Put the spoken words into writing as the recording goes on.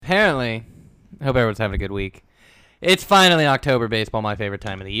apparently, I hope everyone's having a good week. It's finally October baseball, my favorite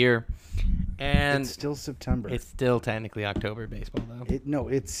time of the year. And it's still September. It's still technically October baseball, though. No,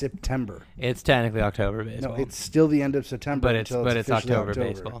 it's September. It's technically October baseball. No, it's still the end of September. But it's October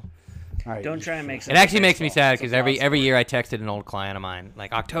baseball. All right, Don't try and make sense. It actually makes me sad because every year I texted an old client of mine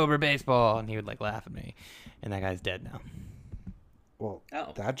like October baseball, and he would like laugh at me, and that guy's dead now. Well,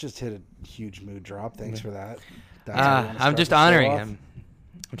 that just hit a huge mood drop. Thanks for that. I'm just honoring him.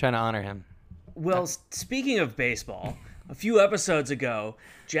 I'm trying to honor him. Well, speaking of baseball, a few episodes ago,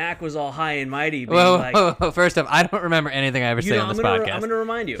 Jack was all high and mighty. Being Whoa. First off, I don't remember anything I ever say on this podcast. I'm going to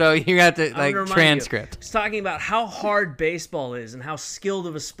remind you. So you got to transcript. He's talking about how hard baseball is and how skilled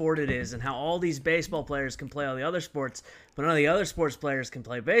of a sport it is and how all these baseball players can play all the other sports, but none of the other sports players can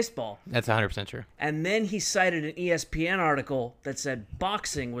play baseball. That's 100% true. And then he cited an ESPN article that said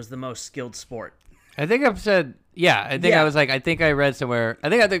boxing was the most skilled sport. I think I've said, I was like, I think I read somewhere.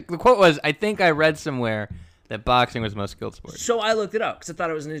 The quote was, I think I read somewhere that boxing was the most skilled sport. So I looked it up because I thought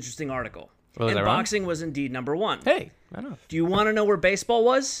it was an interesting article. And boxing was indeed number one. Hey, I know. Do you want to know where baseball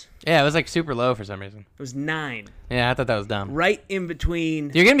was? Yeah, it was like super low for some reason. It was 9. Yeah, I thought that was dumb. Right in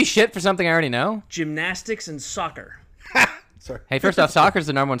between. You're going to be shit for something I already know? Gymnastics and soccer. Sorry. Hey, first off, soccer's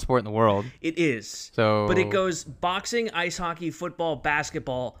the number one sport in the world. It is. So, but it goes boxing, ice hockey, football,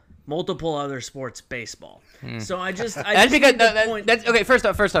 basketball, multiple other sports, baseball. So that's because that's okay.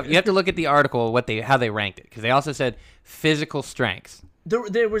 First off, you have to look at the article how they ranked it because they also said physical strengths.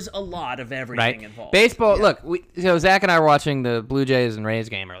 There was a lot of everything involved. Baseball. Yeah. Look, so Zach and I were watching the Blue Jays and Rays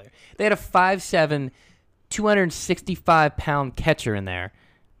game earlier. They had a 5'7", 265-pound catcher in there,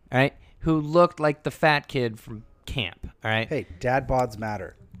 all right, who looked like the fat kid from camp. All right. Hey, dad bods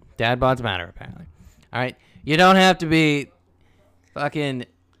matter. Dad bods matter apparently. All right. You don't have to be fucking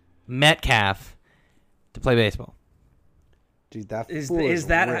Metcalf to play baseball. Dude, that is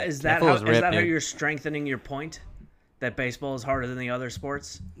that how you're strengthening your point that baseball is harder than the other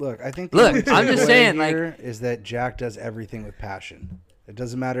sports? Look, I think I'm just saying is that Jack does everything with passion. It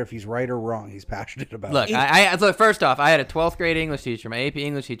doesn't matter if he's right or wrong. He's passionate about it. Look, first off, I had a 12th grade English teacher, my AP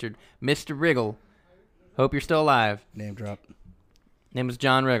English teacher, Mr. Riggle. Hope you're still alive. Name drop. Name was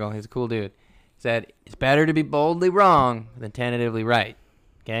John Riggle. He's a cool dude. He said, it's better to be boldly wrong than tentatively right.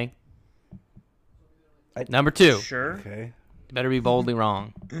 Okay? Number 2. Sure. Okay. It's better be boldly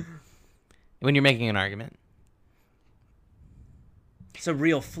wrong when you're making an argument. It's a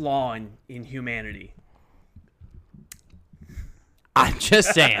real flaw in humanity. I'm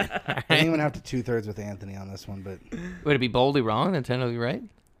just saying. I didn't even have to 2/3 with Anthony on this one, but would it be boldly wrong than tentatively right?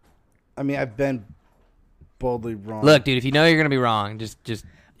 I mean, I've been boldly wrong. Look, dude, if you know you're gonna be wrong, just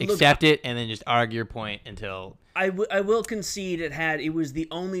accept it and then just argue your point until. I will concede it was the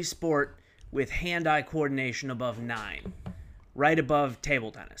only sport with hand-eye coordination above 9, right above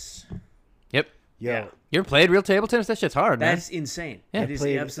table tennis. Yep. Yeah. You ever played real table tennis? That shit's hard, man. That's insane. Yeah. It is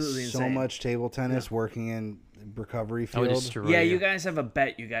absolutely insane. So much table tennis working in recovery field. You guys have a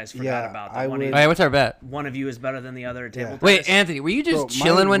bet you guys forgot about. All right, what's our bet? One of you is better than the other at table tennis. Wait, Anthony, were you just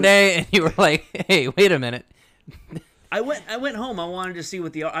chilling one day and you were like, hey, wait a minute. I went home. I wanted to see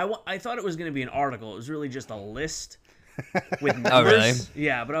what I thought it was going to be an article. It was really just a list with numbers. Oh, really?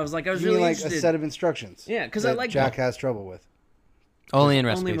 Yeah, but I was like, I was you really mean like interested. a set of instructions. Yeah, because I like Jack has trouble with. Only in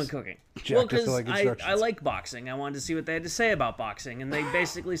recipes. Only when cooking. Jack doesn't like instructions. I like boxing. I wanted to see what they had to say about boxing, and they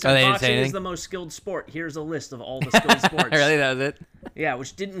basically said boxing is the most skilled sport. Here's a list of all the skilled sports. Really, that was it? Yeah,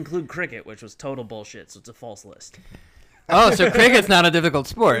 which didn't include cricket, which was total bullshit. So it's a false list. Oh, so cricket's not a difficult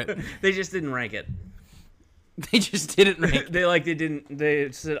sport. They just didn't rank it. They just didn't rank it.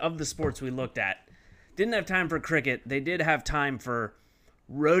 They said of the sports we looked at, didn't have time for cricket. They did have time for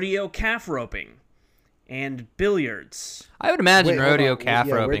rodeo calf roping and billiards. I would imagine rodeo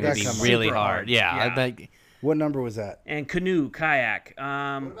calf roping would be really hard. Yeah, yeah. I bet. What number was that? And canoe, kayak. What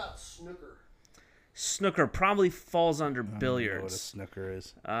about snooker? Snooker probably falls under billiards. I don't know what a snooker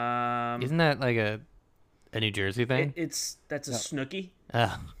is. Isn't that like a New Jersey thing? That's a snooky.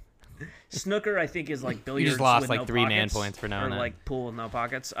 Oh. Snooker, I think, is like billiards. You just lost with like no 3 pockets, man points for knowing or that. like pool with no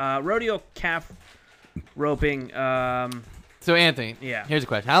pockets. Rodeo calf roping. So Anthony, yeah. Here's a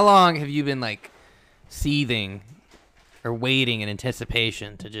question: how long have you been like seething or waiting in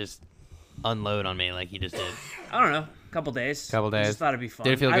anticipation to just unload on me like you just did? I don't know. A couple days. I just thought it'd be fun.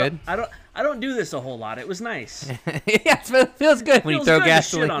 Did it feel good? I don't do this a whole lot. It was nice. Yeah, it feels good when you throw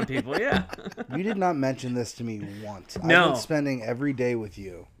gasoline shit on people. Yeah. You did not mention this to me once. No. I've been spending every day with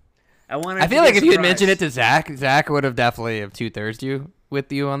you. I feel like if you had mentioned it to Zach would have definitely have 2/3 you with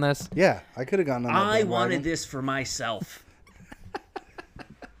you on this. Yeah, I could have gone on that I wanted this for myself.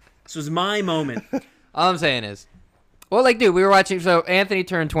 This was my moment. All I'm saying is, Well, like, dude, we were watching. So Anthony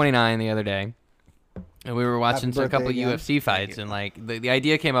turned 29 the other day, and we were watching Happy a couple birthday again. UFC fights, and like the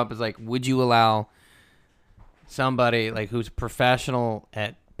idea came up is like, would you allow somebody like who's professional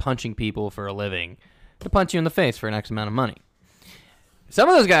at punching people for a living to punch you in the face for an X amount of money? Some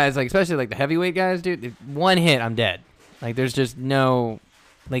of those guys, like especially like the heavyweight guys, dude, if one hit, I'm dead. Like, there's just no,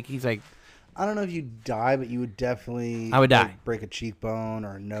 like, he's like, I don't know if you'd die, but you would definitely. I would die. Break a cheekbone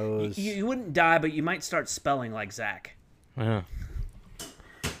or a nose. You wouldn't die, but you might start spelling like Zach. yeah,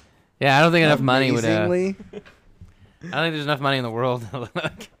 I don't think enough money would. I don't Amazingly, think there's enough money in the world.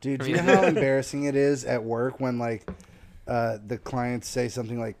 dude, do you know how embarrassing it is at work when like the clients say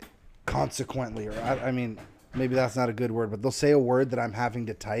something like consequently, or I mean, maybe that's not a good word, but they'll say a word that I'm having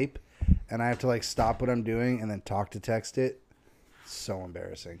to type, and I have to like stop what I'm doing and then talk to text it. So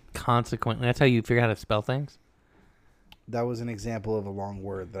embarrassing. Consequently, that's how you figure out how to spell things. That was an example of a long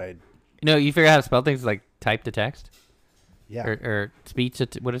word that I. No, you figure out how to spell things like type to text Yeah. or speech.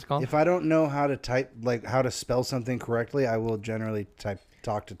 What is it called? If I don't know how to type, like how to spell something correctly, I will generally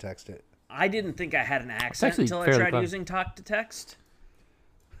talk to text it. I didn't think I had an accent actually until I fairly tried fun. using talk to text.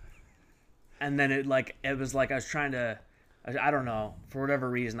 And then it was like I was trying to, I don't know, for whatever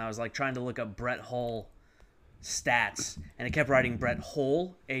reason, I was like trying to look up Brett Hull stats, and it kept writing Brett Hull,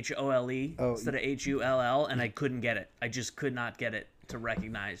 Hole, instead of Hull, and I couldn't get it. I just could not get it to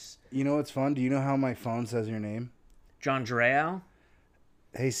recognize. You know what's fun? Do you know how my phone says your name? John Jarreau?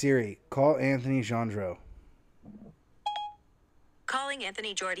 Hey Siri, call Anthony Gendreau. Calling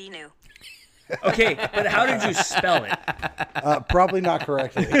Anthony Giordino. Okay, but how did you spell it? Probably not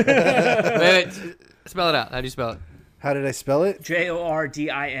correctly. wait, spell it out. How do you spell it? How did I spell it?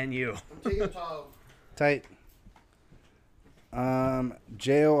 Jordinu. Tight.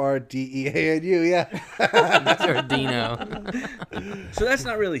 Jordeanu. Yeah. Jordino. So that's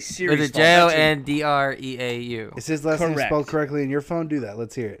not really serious. Is it Jondreau? Is his last name Correct. spelled correctly in your phone? Do that.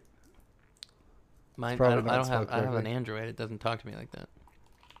 Let's hear it. Mine, I probably don't, not I don't spelled have. I have an correctly. Android. It doesn't talk to me like that.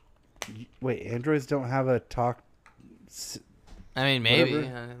 Wait, Androids don't have a talk. I mean, maybe.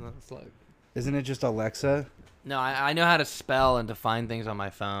 Whatever. Let's look. Isn't it just Alexa? No, I know how to spell and define things on my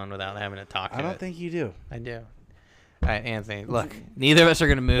phone without having to talk to I don't it. think you do. I do. All right, Anthony. Look, neither of us are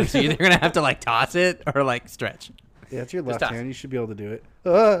gonna move, so you're either gonna have to like toss it or like stretch. Yeah, it's your Just left toss. hand. You should be able to do it.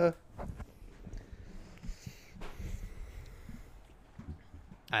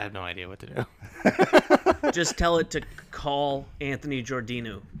 I have no idea what to do. Just tell it to call Anthony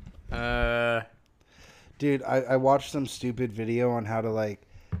Giordino. Dude, I watched some stupid video on how to like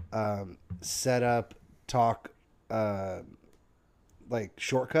set up talk like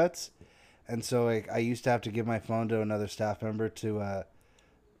shortcuts, and so like I used to have to give my phone to another staff member to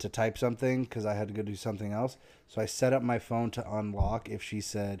type something because I had to go do something else. So I set up my phone to unlock if she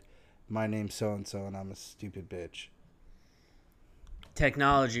said, "My name's so and so, and I'm a stupid bitch."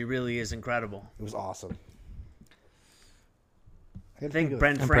 Technology really is incredible. It was awesome. I think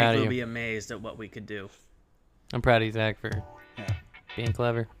Brent I'm proud Frank of will you. be amazed at what we could do. I'm proud of you, Zach, for Yeah. being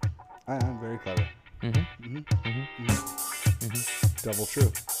clever. I'm very clever. Mm-hmm. Double true.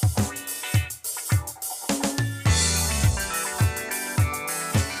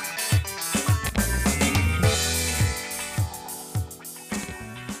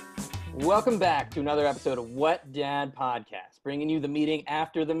 Welcome back to another episode of What Dad Podcast, bringing you the meeting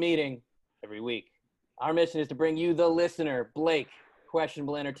after the meeting every week. Our mission is to bring you, the listener, Blake,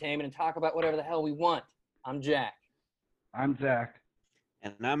 questionable entertainment, and talk about whatever the hell we want. I'm Jack. I'm Zach.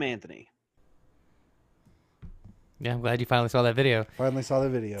 And I'm Anthony. Yeah, I'm glad you finally saw that video. Finally saw the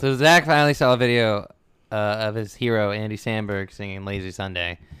video. So Zach finally saw a video of his hero Andy Samberg singing "Lazy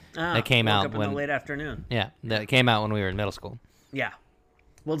Sunday." That came woke out up in when the late afternoon. Yeah, that came out when we were in middle school. Yeah.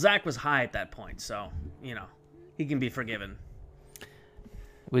 Well, Zach was high at that point, so he can be forgiven.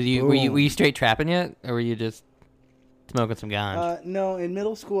 Were you straight trapping yet, or were you just smoking some ganj? No, in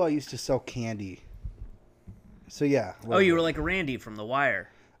middle school I used to sell candy. So yeah. Oh, you were like Randy from The Wire.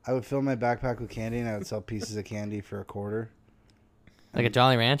 I would fill my backpack with candy and I would sell pieces of candy for $0.25. Like a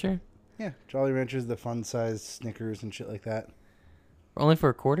Jolly Rancher? Yeah, Jolly Ranchers, the fun size Snickers and shit like that. Only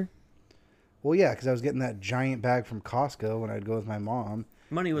for $0.25? Well, yeah, because I was getting that giant bag from Costco when I'd go with my mom.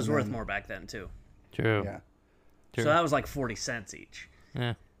 Money was worth more back then, too. True. Yeah, True. So that was like 40 cents each.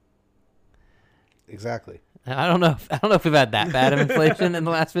 Yeah. exactly. I don't know if we've had that bad of inflation in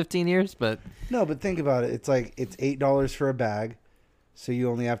the last 15 years, but No, but think about it. It's like it's $8 for a bag, so you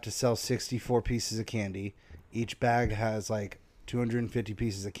only have to sell 64 pieces of candy. Each bag has like 250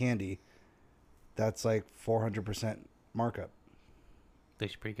 pieces of candy. That's like 400% markup.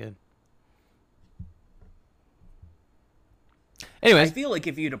 that's pretty good. I Anyways, feel like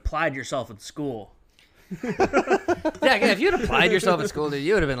if you'd applied yourself at school, Yeah, again, if you had applied yourself at school, dude,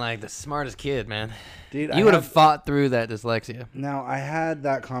 you would have been like the smartest kid, man. Dude, You would have fought through that dyslexia. Now, I had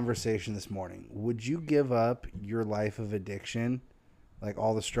that conversation this morning. Would you give up your life of addiction, like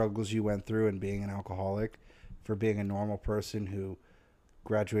all the struggles you went through and being an alcoholic, for being a normal person who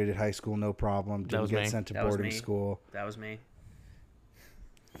graduated high school no problem, didn't get sent to boarding school? That was me.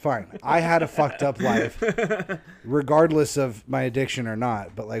 Fine. I had a fucked up life, regardless of my addiction or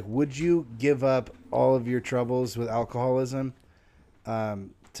not. But, like, would you give up all of your troubles with alcoholism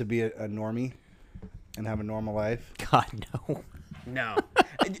to be a normie and have a normal life? God, no. No.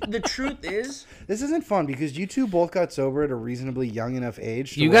 The truth is, This isn't fun because you two both got sober at a reasonably young enough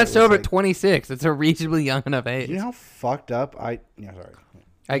age. You got sober at 26. That's a reasonably young enough age. You know how fucked up sorry. All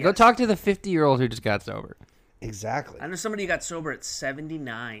right, go talk to the 50-year-old who just got sober. Exactly. I know somebody who got sober at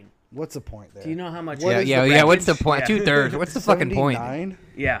 79. What's the point there? Do you know how much? Yeah. What's the point? Yeah. 2/3. What's the fucking point? 79?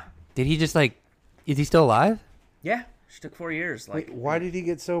 Yeah. Did he just like? Is he still alive? Yeah. She took 4 years. Like, Wait, why did he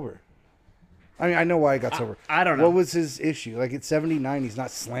get sober? I mean, I know why he got sober. I don't know. What was his issue? Like, at 79, he's not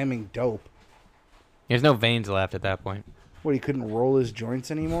slamming dope. There's no veins left at that point. What, he couldn't roll his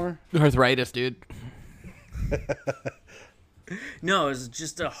joints anymore? Arthritis, dude. no, it was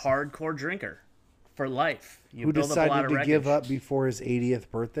just a hardcore drinker for life. You Who build up a lot decided of to wreckage. give up before his 80th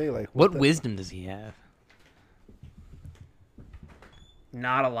birthday? Like, What the- wisdom does he have?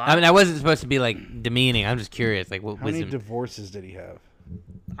 Not a lot. I mean, I wasn't supposed to be like demeaning. I'm just curious, like what How many wisdom? divorces did he have?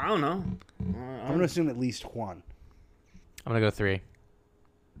 I don't know. I'm going to assume at least one. I'm gonna go 3.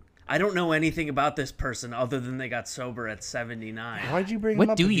 I don't know anything about this person other than they got sober at 79. Why'd you bring What him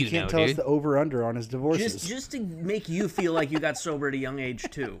up do if you can't know, tell us dude? the over-under on his divorces? Just to make you feel like you got sober at a young age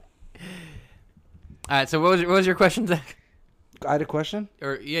too. All right. So what was your question, Zach? I had a question.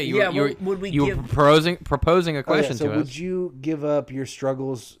 Or yeah, Yeah, you were would we you give- were proposing a question so to would us. you give up your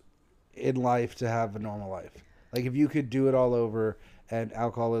struggles in life to have a normal life? Like, if you could do it all over and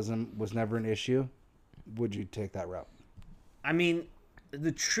alcoholism was never an issue, would you take that route? I mean,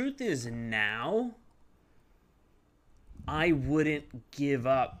 the truth is now, I wouldn't give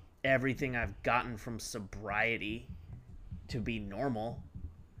up everything I've gotten from sobriety to be normal.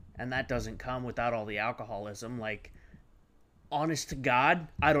 And that doesn't come without all the alcoholism. Like, honest to God,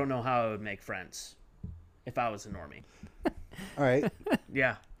 I don't know how I would make friends if I was a normie. All right.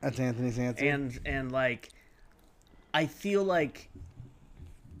 Yeah. That's Anthony's answer. And like, I feel like,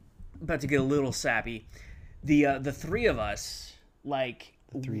 about to get a little sappy, the three of us, like,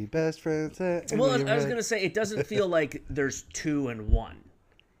 Three best friends. well, I was gonna say, it doesn't feel like there's 2 and 1.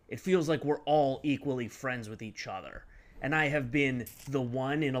 It feels like we're all equally friends with each other, and I have been the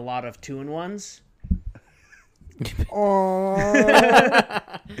one in a lot of 2 and 1s.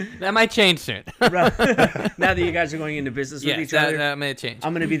 That might change soon. Now that you guys are going into business with Yes, each other, that may change.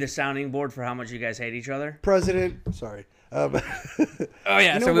 I'm gonna be the sounding board for how much you guys hate each other. President. Sorry. Oh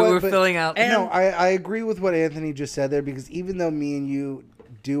yeah, You know so we what, were but- filling out. No, I agree with what Anthony just said there, because even though me and you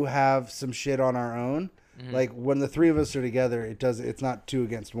do have some shit on our own, like when the three of us are together, it's not 2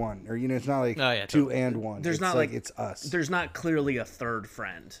 against 1, or it's not like Oh, yeah, 2 totally. and 1. There's it's not like it's us. There's not clearly a third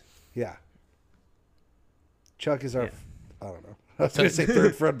friend. Yeah. Chuck is our. I don't know. I was gonna say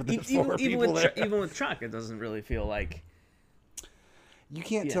third friend, but there's 4 people there. Even with Chuck, it doesn't really feel like. You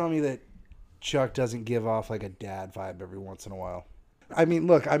can't Yeah. tell me that Chuck doesn't give off like a dad vibe every once in a while. I mean,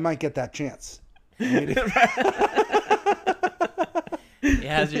 look, I might get that chance.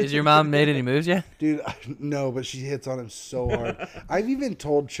 Yeah, has your mom made any moves yet? Dude, no, but she hits on him so hard. I've even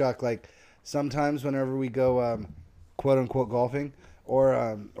told Chuck, like, sometimes whenever we go, quote unquote, golfing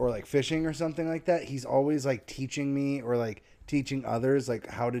or like fishing or something like that, he's always like teaching me or like teaching others like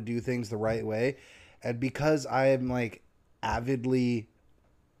how to do things the right way. And because I am like avidly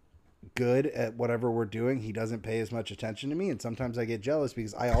good at whatever we're doing, he doesn't pay as much attention to me. And sometimes I get jealous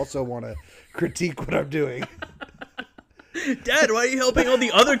because I also want to critique what I'm doing. Dad, why are you helping all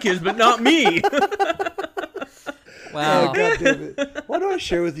the other kids but not me? Wow. Oh, God damn it. Why do I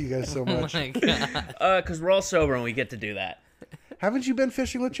share with you guys so Oh much? my god. Because we're all sober and we get to do that. Haven't you been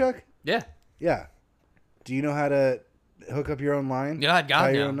fishing with Chuck? Yeah. Yeah. Do you know how to hook up your own line? Yeah, God,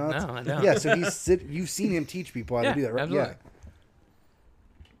 Tie your no. own knots? No, I don't. Yeah, so you've seen him teach people how Yeah, to do that, right? absolutely. Yeah.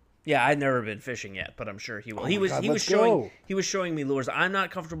 Yeah, I've never been fishing yet, but I'm sure he will. Oh he my was God, he was let's showing go. he was showing me lures. I'm not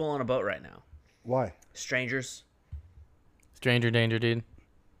comfortable on a boat right now. Why? Strangers. Stranger danger, dude.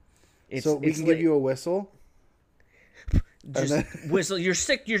 So we can give you a whistle. just whistle. You're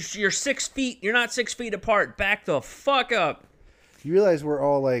 6 feet. You're not 6 feet apart. Back the fuck up. You realize we're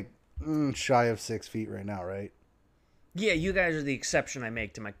all like shy of 6 feet right now, right? Yeah, you guys are the exception I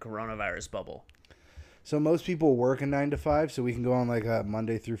make to my coronavirus bubble. So most people work a 9 to 5, so we can go on like a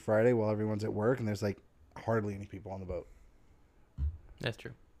Monday through Friday while everyone's at work, and there's like hardly any people on the boat. That's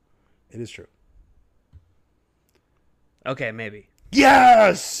true. It is true. Okay, maybe.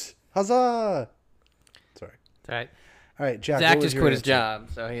 Yes! Huzzah! Sorry. It's all right. All right, Jack. Zach what was just your quit his answer? job,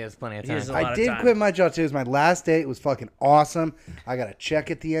 so he has plenty of He time. has a lot I of did time. quit my job too. It was my last day. It was fucking awesome. I got a check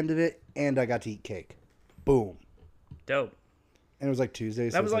at the end of it, and I got to eat cake. Boom. Dope. And it was like Tuesday.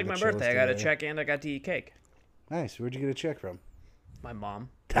 So That was it's like the my chillest birthday. I got a day. check and I got to eat cake. Nice. Where'd you get a check from? My mom.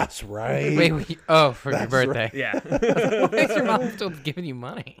 That's right. Wait, oh, for your That's birthday. Yeah. Why is your mom still giving you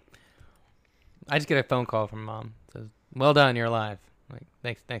money? I just get a phone call from mom. It says, "Well done, you're alive." I'm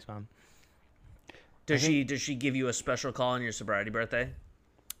like, thanks, mom. Does she give you a special call on your sobriety birthday?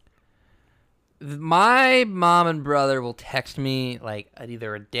 My mom and brother will text me like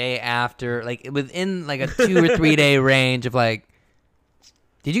either a day after, like within like a 2 or 3 day range of like,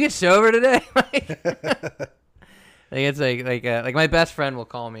 "Did you get sober today?" like it's like my best friend will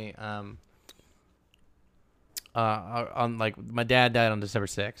call me. On like my dad died on December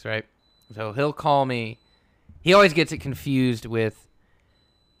 6th, right? So he'll call me. He always gets it confused with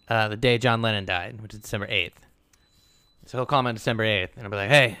the day John Lennon died, which is December 8th. So he'll call me on December 8th, and I'll be like,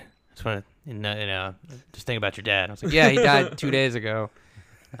 "Hey, I just want to, just think about your dad." I was like, "Yeah, he died 2 days ago."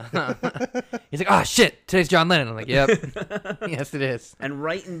 He's like, "Oh shit, today's John Lennon." I'm like, "Yep, yes it is." And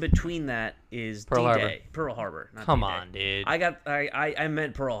right in between that is Pearl D-Day. Harbor. Pearl Harbor. Not Come D-Day. on, dude. I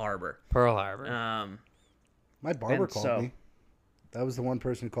meant Pearl Harbor. Pearl Harbor. My barber And called so- me. That was the one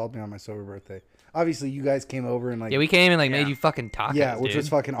person who called me on my sober birthday. Obviously, you guys came over and like Yeah, we came and like Yeah. made you fucking tacos. yeah, which dude. was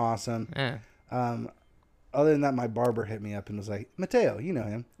fucking awesome. Yeah, Other than that, my barber hit me up and was like, "Mateo, you know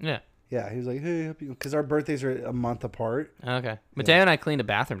him." yeah. Yeah, he was like, "Hey, because our birthdays are a month apart." Okay. Mateo and I cleaned a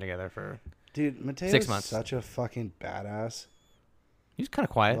bathroom together for. Dude, Mateo's 6 months. such a fucking badass. He was kind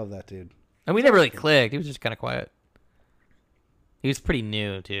of I quiet, love that dude. and we never really clicked. He was just kind of quiet. He was pretty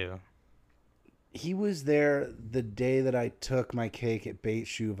new too. He was there the day that I took my cake at Beit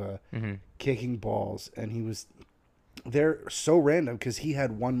Shuva, kicking balls, and he was there so random because he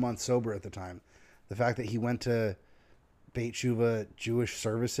had 1 month sober at the time. The fact that he went to Beit Shuva Jewish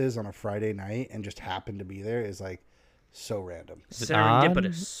services on a Friday night and just happened to be there is like so random. Is it odd?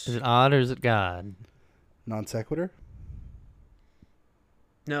 Serendipitous. Is it odd or is it God? Non sequitur?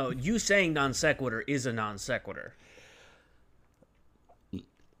 No, you saying non sequitur is a non sequitur.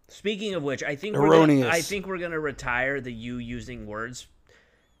 Speaking of which, I think Erroneous. we're gonna retire the you using words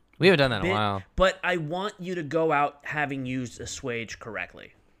We haven't done that in a bit, while. but I want you to go out having used assuage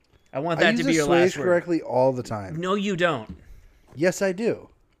correctly. I want I that use to be your assuage last word. correctly all the time. No, you don't. Yes, I do.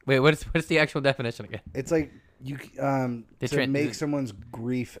 Wait, what's the actual definition again? It's like you They to make someone's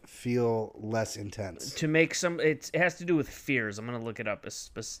grief feel less intense. To make some, it has to do with fears. I'm gonna look it up.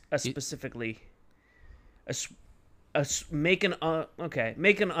 Specifically, make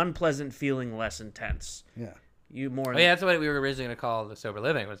an unpleasant feeling less intense. Yeah. You more Oh yeah, that's what we were originally gonna call the sober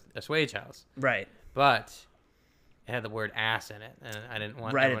living, was assuage house, right. but it had the word ass in it, and I didn't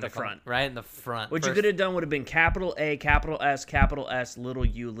want Right everyone at the to call- front. Right in the front. What you First- could have done would have been capital A, capital S, little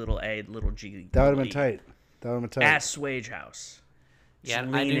U, little A, little G. That would have little been E. tight. That would have been tight. Ass Swage House. Yeah,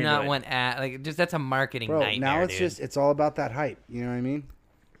 Just I lean do into not it. want like just that's a marketing Bro, nightmare. now it's dude. just it's all about that hype. You know what I mean?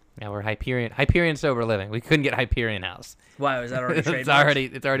 Yeah, we're Hyperion sober living. We couldn't get Hyperion house. Wow, is that already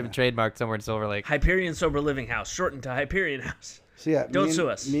trademarked? it's already been trademarked somewhere in Silver Lake. Hyperion Sober Living House, shortened to Hyperion House. So yeah, Don't me and, sue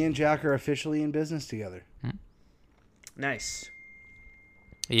us. Me and Jack are officially in business together. Nice.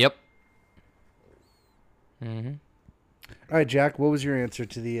 Yep. All right, Jack, what was your answer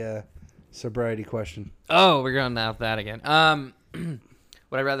to the sobriety question? Oh, we're going off that again.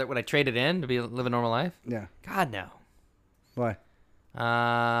 Would I trade it in to live a normal life? Yeah. God no. Why?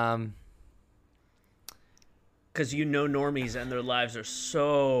 Because you know normies and their lives are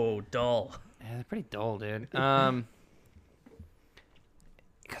so dull. Yeah, they're pretty dull, dude. Because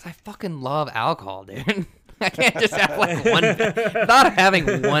I fucking love alcohol, dude. I can't just have like one. Thought of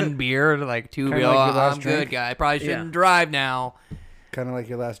having one beer, like two Kinda beer. like your last I'm drink? good, guy. I probably shouldn't Yeah. drive now. Kind of like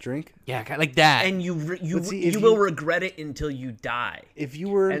your last drink. Yeah, kinda like that. And you But see, if you will you- regret it until you die. If you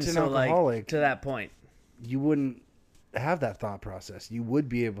weren't And an so, like, alcoholic, to that point. you wouldn't have that thought process. You would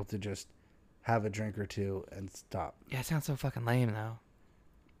be able to just have a drink or two and stop Yeah, it sounds so fucking lame though.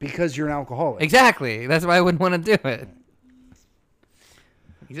 because you're an alcoholic. Exactly. That's why I wouldn't want to do it.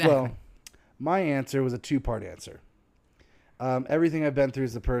 Exactly. Well, my answer was a two-part answer. Everything I've been through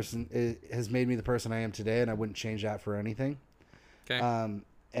has made me the person I am today, and I wouldn't change that for anything. okay.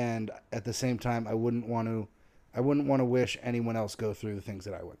 And at the same time, I wouldn't want to wish anyone else go through the things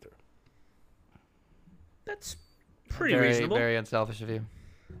that I went through. That's pretty very, reasonable. very unselfish of you.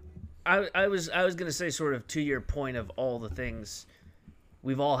 I was gonna say, sort of to your point of all the things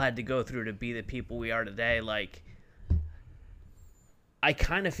we've all had to go through to be the people we are today. Like, I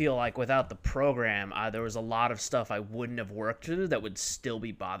kind of feel like without the program, there was a lot of stuff I wouldn't have worked through that would still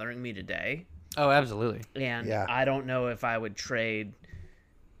be bothering me today. Oh, absolutely. And Yeah. I don't know if I would trade.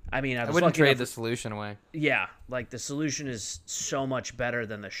 I mean, I wouldn't lucky trade enough- the solution away. Yeah, like the solution is so much better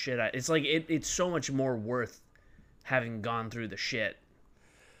than the shit. It's like it's so much more worth having gone through the shit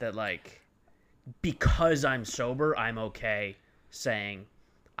that, like, because I'm sober, I'm okay saying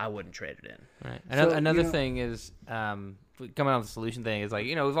I wouldn't trade it in. Right. So, Another thing is, coming on the solution thing is, like,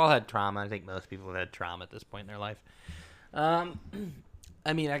 we've all had trauma. I think most people have had trauma at this point in their life.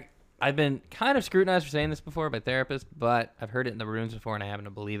 I mean, I've been kind of scrutinized for saying this before by therapists, but I've heard it in the rooms before, and I happen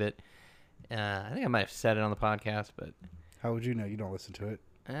to believe it. I think I might have said it on the podcast, but How would you know? You don't listen to it.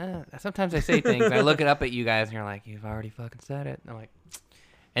 sometimes I say things, and I look it up at you guys, and you're like, you've already fucking said it. And I'm like,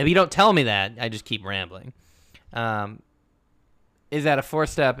 and if you don't tell me that, I just keep rambling. Is that a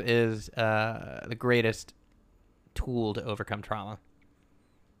 4-step is the greatest tool to overcome trauma?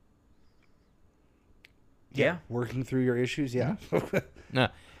 Yeah. Working through your issues, yeah. No.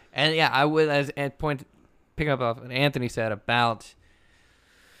 And yeah, I would, as a point, pick up off what Anthony said about,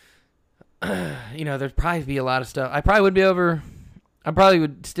 there'd probably be a lot of stuff. I probably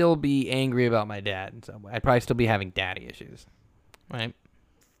would still be angry about my dad. And so I'd probably still be having daddy issues. Right?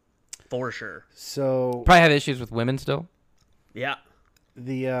 For sure. So Probably have issues with women still. Yeah.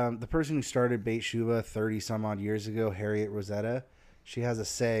 the person who started Beit Shuva 30 some odd years ago, Harriet Rosetta, she has a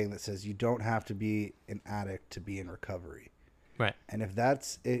saying that says you don't have to be an addict to be in recovery. Right. And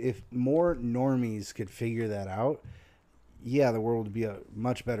if more normies could figure that out, yeah, the world would be a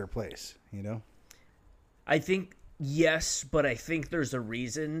much better place, I think, yes, but I think there's a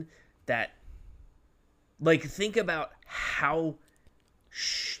reason that, like, think about how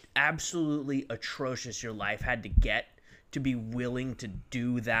absolutely atrocious your life had to get to be willing to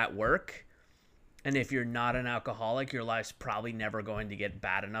do that work. And if you're not an alcoholic, your life's probably never going to get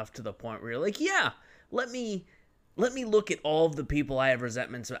bad enough to the point where you're like, yeah, let me look at all of the people I have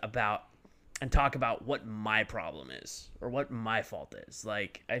resentments about and talk about what my problem is or what my fault is.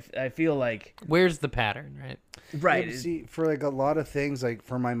 Like, I feel like... Where's the pattern, right? Right. Yeah, see, for like a lot of things, like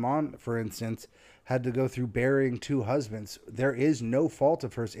for my mom, for instance, had to go through burying 2 husbands. There is no fault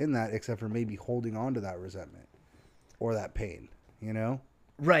of hers in that except for maybe holding on to that resentment or that pain,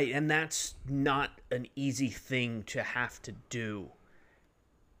 Right, and that's not an easy thing to have to do.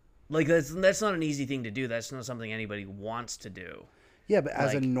 Like, that's not an easy thing to do. That's not something anybody wants to do. Yeah, but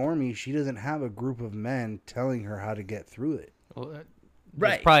as a Like- normie, she doesn't have a group of men telling her how to get through it. Well, that's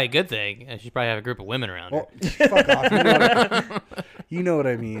Right. probably a good thing. And she'd probably have a group of women around her. Well, fuck off. You know what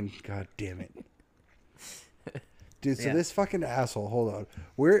I mean. God damn it. Dude, so Yeah. this fucking asshole, hold on.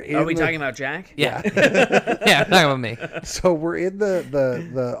 We're in Are we talking about Jack? Yeah. Yeah, talking about me. So we're in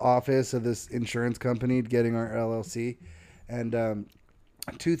the office of this insurance company getting our LLC, and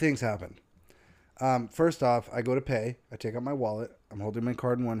 2 things happen. First off, I go to pay. I take out my wallet. I'm holding my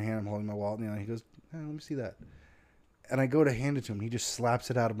card in one hand. I'm holding my wallet in the other. He goes, let me see that. And I go to hand it to him. He just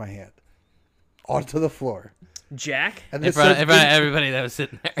slaps it out of my hand onto the floor. Jack? And In this front says, of everybody that was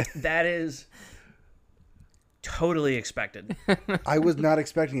sitting there. That is totally expected. I was not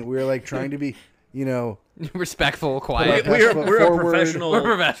expecting it. We were like trying to be, Respectful, Put our quiet. best foot We're a forward. professional. We're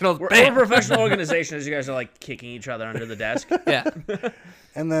professionals. We're Bam. a professional organization as you guys are like kicking each other under the desk. Yeah.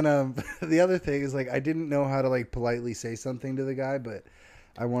 And then the other thing is like I didn't know how to like politely say something to the guy, but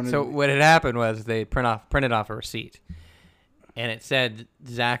I wanted. So what had happened was they printed off a receipt, and it said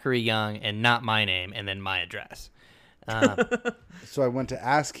Zachary Young and not my name, and then my address. So I went to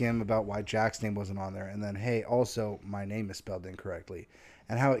ask him about why Jack's name wasn't on there, and then hey, also my name is spelled incorrectly,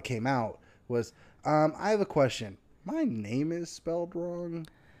 and how it came out was I have a question. My name is spelled wrong,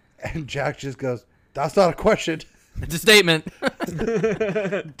 and Jack just goes, "That's not a question." It's a statement.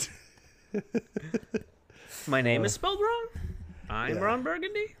 My name is spelled wrong. I'm Ron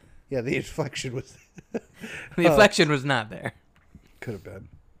Burgundy. Yeah, the inflection was The inflection was not there. could have been.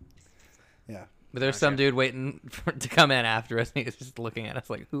 Yeah. But there's some dude waiting to come in after us, and he was just looking at us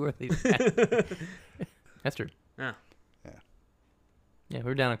like, who are these guys? That's true. Yeah. Yeah, we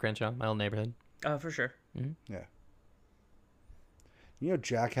were down in Crenshaw, my old neighborhood. For sure. Yeah.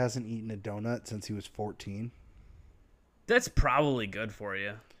 Jack hasn't eaten a donut since he was 14. That's probably good for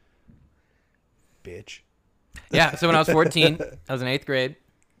you. Bitch. Yeah, so when I was 14, I was in 8th grade.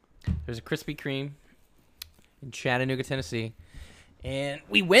 There's a Krispy Kreme in Chattanooga, Tennessee. And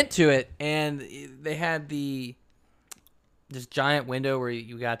we went to it, and they had this giant window where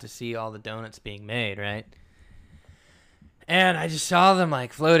you got to see all the donuts being made, right? And I just saw them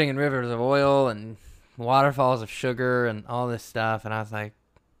like floating in rivers of oil and waterfalls of sugar and all this stuff, and I was like,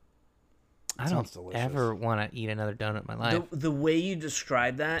 I don't Sounds delicious. ever want to eat another donut in my life. The way you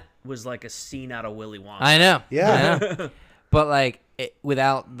described that was like a scene out of Willy Wonka. I know. Yeah. I know. But like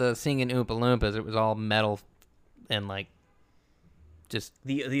without the singing Oompa Loompas, it was all metal and like just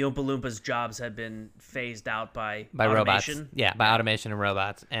The Oompa Loompas' jobs had been phased out by robots. automation. Yeah, by automation and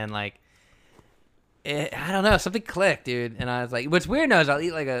robots. And like, I don't know, something clicked, dude. And I was like, what's weird now is I'll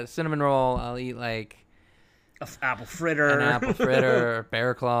eat like a cinnamon roll. I'll eat like Apple fritter. an apple fritter or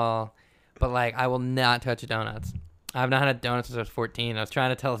bear claw. But like, I will not touch donuts. I've not had a donut since I was 14. I was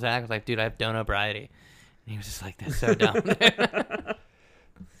trying to tell Zach, I was like, dude, I have donut variety. And he was just like, that's so dumb.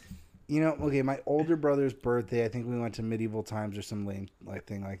 You know, okay, my older brother's birthday, I think we went to Medieval Times or some lame like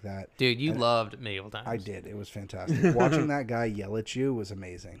thing like that. Dude, you loved Medieval Times. I did. It was fantastic. Watching that guy yell at you was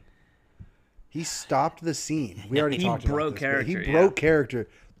amazing. He stopped the scene. We already He talked about broke this, but character, He yeah. broke character.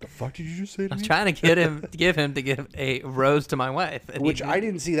 The fuck did you just say to I was me? trying to give him to give a rose to my wife. And Which he- I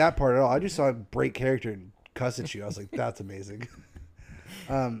didn't see that part at all. I just saw him break character and cuss at you. I was like, that's amazing.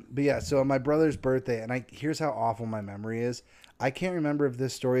 But yeah, so on my brother's birthday, and here's how awful my memory is. I can't remember if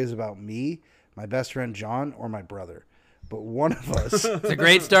this story is about me, my best friend John, or my brother. But one of us, It's a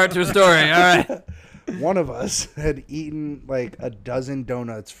great start to a story. All right. one of us had eaten like a dozen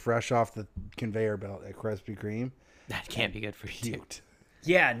donuts fresh off the conveyor belt at Krispy Kreme. That can't be good for you. Puked.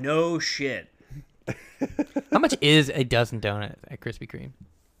 Yeah, no shit. How much is a dozen donuts at Krispy Kreme?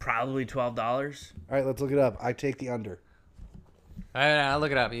 Probably $12. All right, let's look it up. I take the under. All right, I'll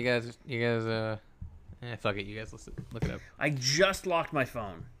look it up. You guys, fuck it. You guys, look it up. I just locked my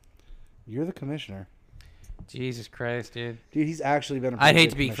phone. You're the commissioner. Jesus Christ, dude. Dude, he's actually been a I'd pretty hate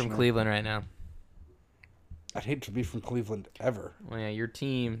good to be from commissioner. Cleveland right now. I'd hate to be from Cleveland ever. Well, yeah, your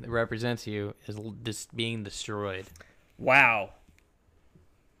team that represents you is just being destroyed. Wow.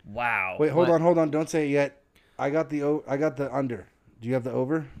 Wait, hold What? on. Don't say it yet. I got the under. Do you have the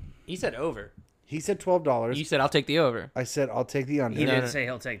over? He said over. He said $12. You said I'll take the over. I said I'll take the under. He No, did no. say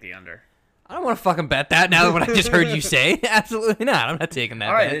he'll take the under. I don't want to fucking bet that now that what I just heard you say. Absolutely not. I'm not taking that.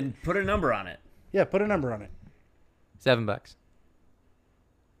 All right, bet. then put a number on it. Yeah, put a number on it. $7.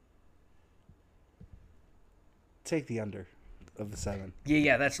 Take the under of the 7.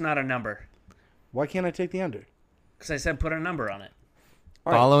 Yeah, that's not a number. Why can't I take the under? Because I said put a number on it.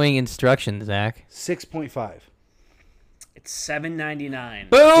 All right. Following instructions, Zach. 6.5. It's $7.99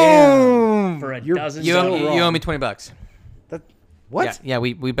 Boom! for a You're- dozen You So owe, donuts. you owe wrong. me $20. That what? Yeah,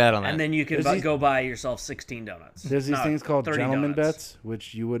 we bet on that. And then you can There's these- go buy yourself 16 donuts. There's these No, things called 30 gentleman donuts. bets,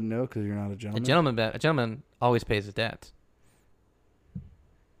 which you wouldn't know because you're not a a gentleman. gentleman always pays his debts.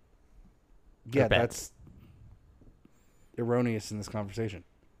 Yeah, or bets. that's erroneous in this conversation.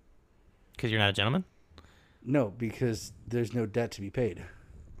 Because you're not a gentleman. No, because there's no debt to be paid.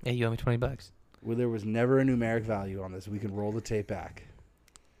 Yeah, you owe me $20. Well, there was never a numeric value on this. We can roll the tape back.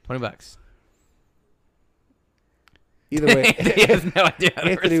 $20. Either way, he has no idea. How to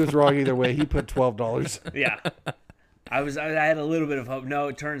Anthony was respond. wrong either way. He put $12. Yeah. I had a little bit of hope. No,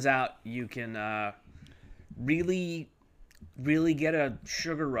 it turns out you can really get a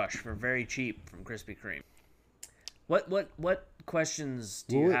sugar rush for very cheap from Krispy Kreme. What questions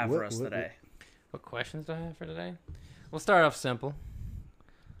do you What- have for what- us what- today? What questions do I have for today? We'll start off simple.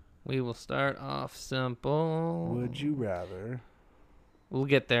 We will start off simple. Would you rather? We'll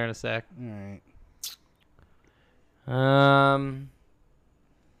get there in a sec. All right.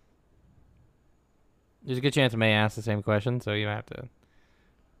 There's a good chance I may ask the same question, so you have to.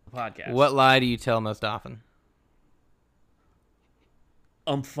 Podcast. What lie do you tell most often?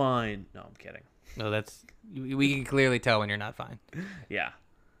 I'm fine. No, I'm kidding. No, that's we can clearly tell when you're not fine. Yeah.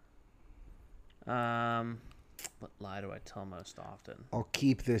 What lie do I tell most often? I'll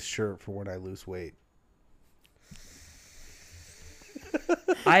keep this shirt for when I lose weight.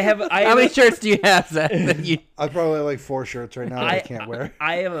 I have How many shirts do you have, Zach? That you I probably have like 4 shirts right now that I can't wear.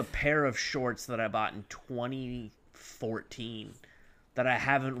 I have a pair of shorts that I bought in 2014 that I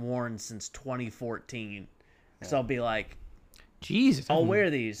haven't worn since 2014. So I'll be like, Jesus. I'll wear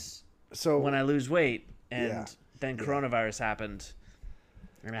these So when I lose weight, and Yeah. then coronavirus happened,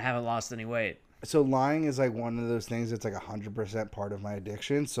 and I haven't lost any weight. so lying is like one of those things that's like 100% part of my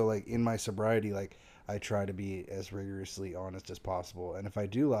addiction. So like in my sobriety, like I try to be as rigorously honest as possible. And if I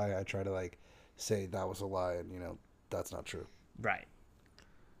do lie, I try to like say that was a lie and that's not true. Right.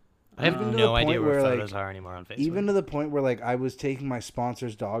 I have Even to the no idea point where where, like, photos are anymore on Facebook. Even to the point where like I was taking my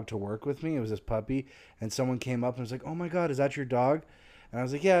sponsor's dog to work with me. It was this puppy, and someone came up and was like, "Oh my God, is that your dog?" And I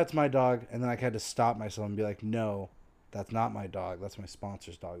was like, "Yeah, it's my dog." And then I had to stop myself and be like, "No, that's not my dog. That's my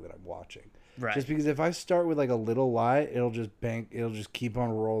sponsor's dog that I'm watching. Right. Just because if I start with like a little lie, it'll just keep on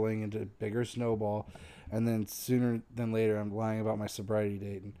rolling into a bigger snowball, and then sooner than later I'm lying about my sobriety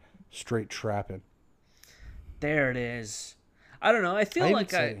date and straight trapping. There it is. I don't know. I feel He like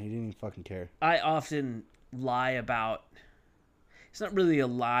didn't even fucking care. I often lie about. It's not really a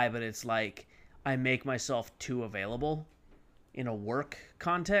lie, but it's like I make myself too available in a work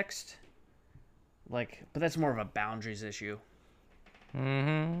context. Like, but that's more of a boundaries issue.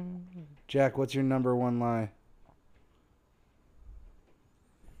 Jack, what's your number one lie?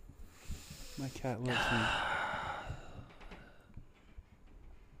 My cat loves me.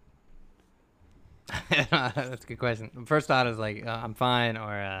 That's a good question. The first thought is like, I'm fine,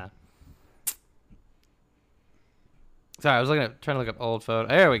 or sorry, I was trying to look up old photo.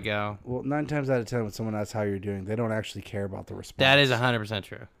 There we go. Well, 9 times out of 10, when someone asks how you're doing, they don't actually care about the response. That is 100%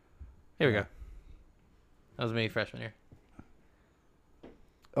 true. Here we go. That was me freshman year.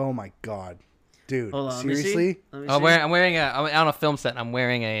 Oh my god, dude! Hold on, Seriously? Let me Oh, see. I'm wearing I'm on a film set. And I'm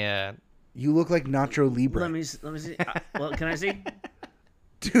wearing a. You look like Nacho Libre, Let me see. Well, can I see?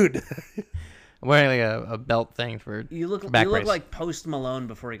 dude. I'm wearing like a belt thing for. You look back you look brace. like Post Malone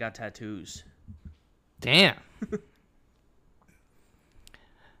before he got tattoos. Damn.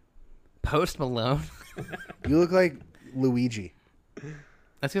 Post Malone. You look like Luigi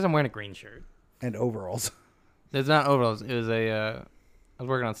That's because I'm wearing a green shirt. and overalls. It's not overalls. It was a. I was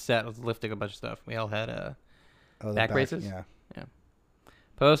working on set. I was lifting a bunch of stuff. We all had Oh, the back braces. Yeah.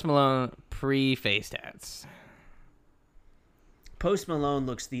 Post Malone pre-face tats. Post Malone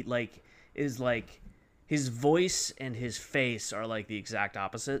looks is like his voice and his face are like the exact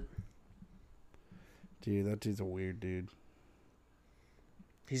opposite. Dude, that dude's a weird dude.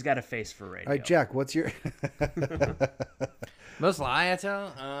 He's got a face for radio. All right, Jack, what's your... Most lie I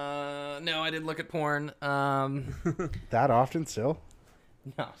tell? No, I didn't look at porn. That often still?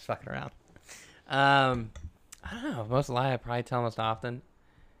 No, I was fucking around. I don't know. Most lie I probably tell most often.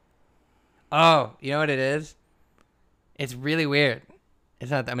 Oh, you know what it is? It's really weird.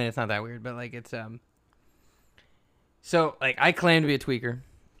 It's not. I mean, it's not that weird, but like it's So like I claim to be a tweaker,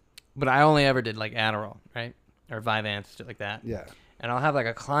 but I only ever did like Adderall, right, or Vyvanse, shit like that. Yeah. And I'll have like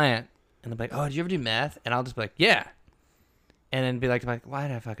a client, and they'll be like, "Oh, did you ever do meth?" And I'll just be like, "Yeah," and then be like, "Why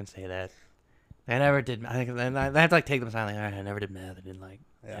did I fucking say that?" I never did. I think then I have to like take them aside. Like, all right, I never did meth. I did like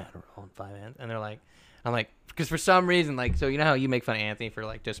Adderall and Vyvanse, and they're like, I'm like, because for some reason, like, so you know how you make fun of Anthony for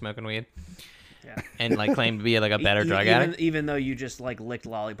like just smoking weed, Yeah. and like claim to be like a better drug addict. Even though you just like licked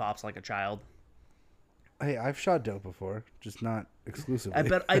lollipops like a child. Hey, I've shot dope before, just not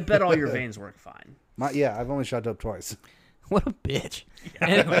exclusively. I bet all your veins work fine. Yeah, I've only shot dope twice. What a bitch.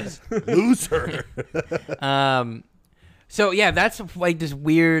 Anyways, Loser. so yeah, that's like this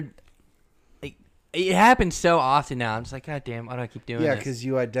weird. Like, it happens so often now. I'm just like, God damn, why do I keep doing Yeah, this? because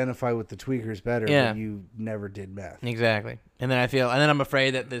you identify with the tweakers better, Yeah. but you never did meth. Exactly. And then I'm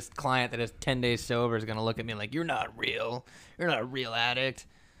afraid that this client that is 10 days sober is going to look at me like, you're not real. You're not a real addict.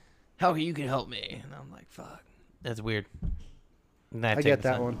 How you can help me? And I'm like, fuck. That's weird. And I get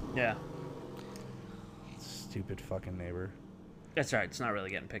that one. Yeah. Stupid fucking neighbor. That's right. It's not really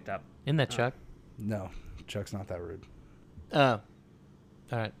getting picked up. Isn't that Chuck? No, Chuck's not that rude. Oh. All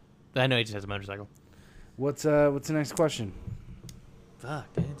right. I know he just has a motorcycle. What's the next question?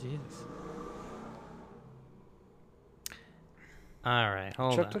 Fuck, dude. Jesus. All right.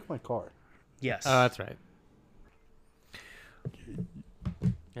 Hold Chuck on. took my car. Yes. Oh, that's right.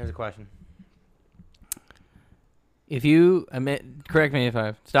 Here's a question. If you stop me if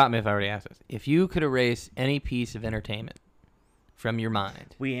I already asked this. If you could erase any piece of entertainment from your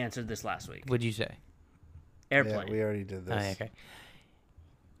mind, we answered this last week. what'd you say? Airplane. Yeah, we already did this. Oh, okay.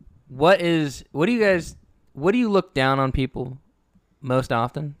 What do you look down on people most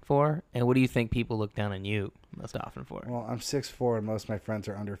often for, and what do you think people look down on you most often for? Well, I'm 6'4", and most of my friends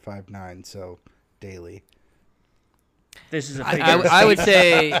are under 5'9", so daily. This is a I would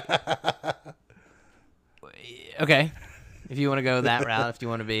say, okay, if you want to go that route, if you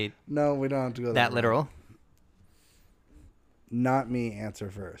want to be No, we don't have to go that route. literal. Not me. Answer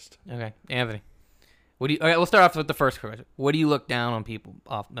first. Okay, Anthony. Okay, we'll start off with the first question. What do you look down on people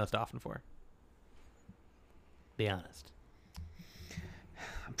most often for? Be honest.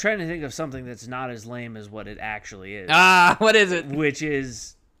 I'm trying to think of something that's not as lame as what it actually is. What is it? Which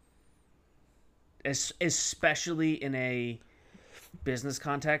is, especially in a business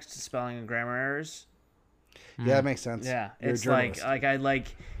context, spelling and grammar errors. Yeah, that makes sense. Yeah, You're it's a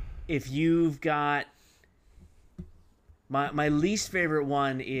journalist. if you've got my least favorite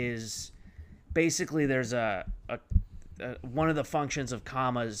one is basically there's a one of the functions of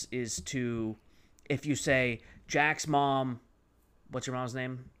commas is to, if you say Jack's mom. What's your mom's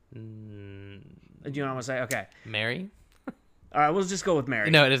name? Do you know what I'm gonna say? Okay. Mary? All right, we'll just go with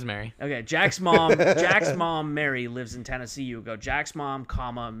Mary. No, it is Mary. Okay, Jack's mom, Mary, lives in Tennessee. You would go Jack's mom,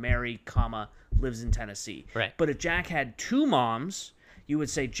 comma, Mary, comma, lives in Tennessee. Right. But if Jack had two moms, you would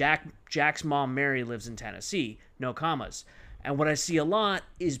say Jack's mom, Mary, lives in Tennessee. No commas. And what I see a lot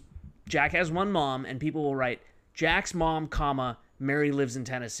is Jack has one mom, and people will write Jack's mom, comma, Mary lives in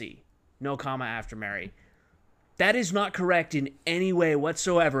Tennessee. No comma after Mary. That is not correct in any way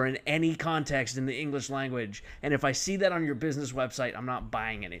whatsoever in any context in the English language. And if I see that on your business website, I'm not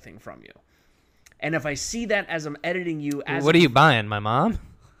buying anything from you. And if I see that as I'm editing you as What are you buying, my mom?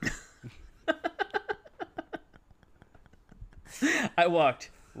 I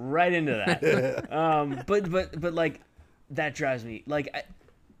walked right into that. But like that drives me. Like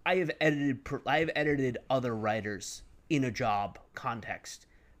I have edited other writers in a job context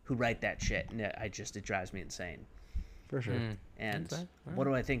who write that shit, and it drives me insane. For sure. And Okay. what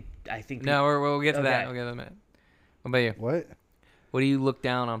do I think? I think No, we'll get to that. Okay. We'll get to that in a minute. What about you? What? What do you look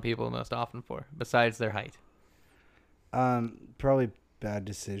down on people most often for, besides their height? Probably bad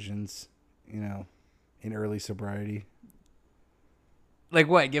decisions, in early sobriety. Like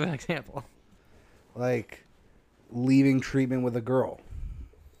what? Give an example. Like leaving treatment with a girl.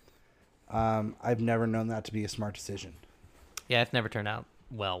 I've never known that to be a smart decision. Yeah, it's never turned out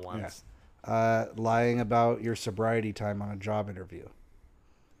well once. Lying about your sobriety time on a job interview.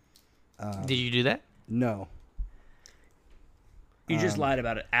 Did you do that? No. you just lied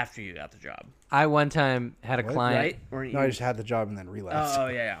about it after you got the job, I one time had a What? client. right? Or you, No, I just had the job and then relapsed. oh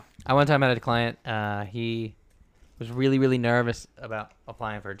yeah. I one time had a client. He was really, really nervous about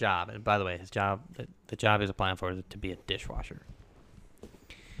applying for a job. And by the way, his job, the job he was applying for, is to be a dishwasher.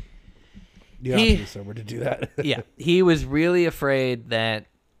 You have to be sober to do that. Yeah, he was really afraid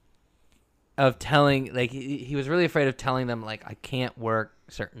of telling, like, he was really afraid of telling them, like, I can't work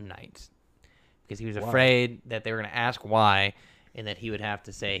certain nights, because he was afraid that they were going to ask why, and that he would have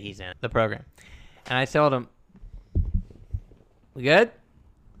to say he's in the program. And I told him, we good?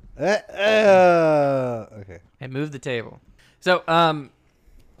 Okay. And moved the table. So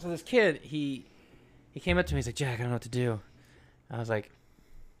this kid, he came up to me. He's like, Jack, I don't know what to do. I was like,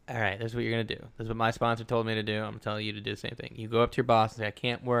 all right, this is what you're going to do. This is what my sponsor told me to do. I'm telling you to do the same thing. You go up to your boss and say, I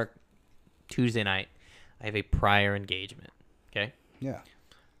can't work Tuesday night. I have a prior engagement. Okay? Yeah.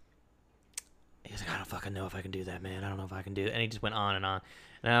 He was like, I don't fucking know if I can do that, man. I don't know if I can do that. And he just went on and on.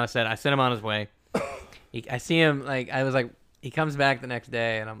 And I sent him on his way. I see him, I was like, he comes back the next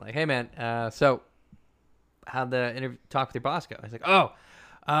day, and I'm like, hey, man, so how'd the talk with your boss go? He's like,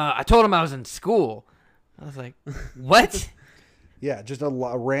 I told him I was in school. I was like, what? Yeah, just a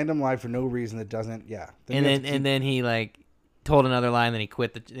random lie for no reason that doesn't. Yeah. And then he told another lie, and then he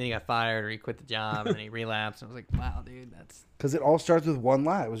quit. Then he got fired, or he quit the job, and then he relapsed. I was like, wow, dude, that's because it all starts with one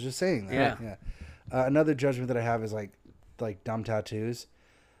lie. I was just saying that. Yeah. Another judgment that I have is like dumb tattoos.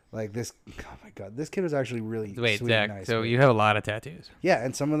 Like this. Oh my god, this kid was actually really wait, sweet Zach. and nice. So you have a lot of tattoos. Yeah,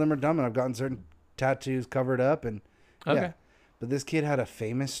 and some of them are dumb, and I've gotten certain tattoos covered up, and Okay. yeah. But this kid had a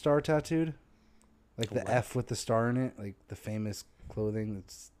famous star tattooed, like the F with the star in it, like the famous clothing.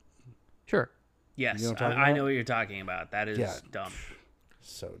 That's Sure. Yes, You know what I'm talking I about? know what you're talking about. That is dumb.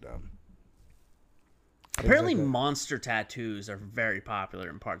 so dumb. Apparently, like that. monster tattoos are very popular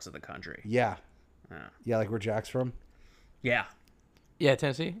in parts of the country. Yeah, Yeah. yeah, like where Jack's from. Yeah. Yeah,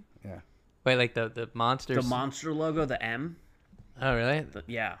 Tennessee. Yeah. Wait, like the monsters. The monster logo, the M. Oh, really?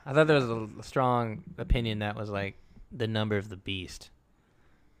 Yeah. I thought there was a strong opinion that was like the number of the beast,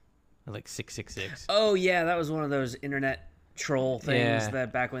 like 666. Oh, yeah, that was one of those internet troll things Yeah.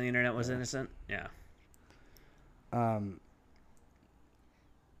 that back when the internet was innocent. Yeah.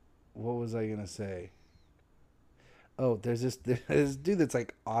 What was I gonna say? Oh, there's this dude that's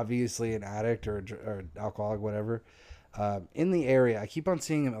like obviously an addict or an alcoholic, whatever. In the area, I keep on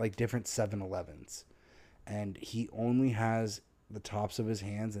seeing him at like different 7-Elevens, and he only has the tops of his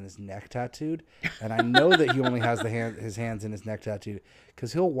hands and his neck tattooed. And I know that he only has his hands and his neck tattooed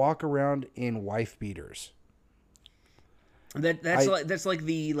because he'll walk around in wife beaters. That's like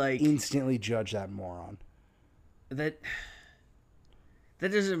the Instantly judge that moron. that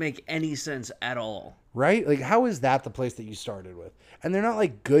doesn't make any sense at all. Right? Like, how is that the place that you started with? And they're not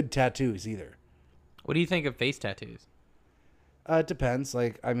like good tattoos either. What do you think of face tattoos? It depends.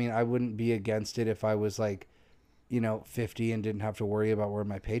 Like, I mean, I wouldn't be against it if I was like, 50 and didn't have to worry about where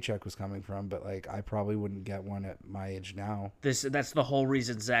my paycheck was coming from. But like, I probably wouldn't get one at my age now. That's the whole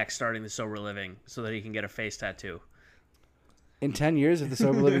reason Zach's starting the sober living, so that he can get a face tattoo. In 10 years, if the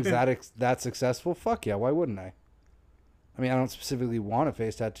sober living's that successful, fuck yeah, why wouldn't I? I mean, I don't specifically want a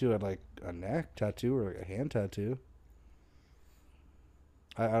face tattoo. I'd like a neck tattoo or like a hand tattoo.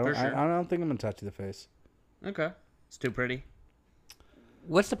 I don't. For sure. I don't think I'm gonna tattoo the face. Okay. It's too pretty.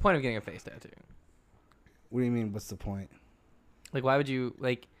 What's the point of getting a face tattoo? What do you mean? What's the point? Like, why would you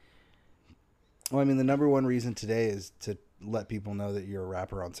like? Well, I mean, the number one reason today is to let people know that you're a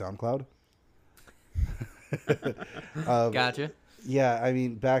rapper on SoundCloud. Gotcha. Yeah, I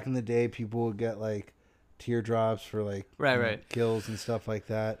mean, back in the day, people would get like teardrops for like Right. kills and stuff like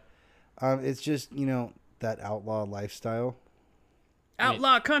that. It's just that outlaw lifestyle.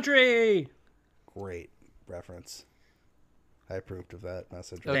 Outlaw country. Great reference. I approved of that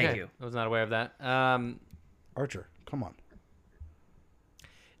message. Okay. Thank you. I was not aware of that. Archer, come on.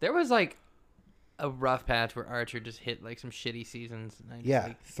 There was like a rough patch where Archer just hit like some shitty seasons. And I just, Yeah,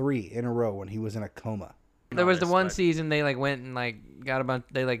 like, 3 in a row when he was in a coma. there was the one respect. season they like went and like got a bunch.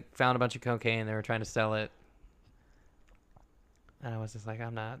 They like found a bunch of cocaine. They were trying to sell it. And I was just like,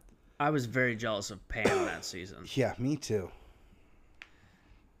 I'm not. I was very jealous of Pam that season. Yeah, me too.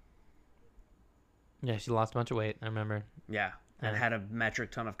 Yeah, she lost a bunch of weight. I remember. Yeah. And Yeah. had a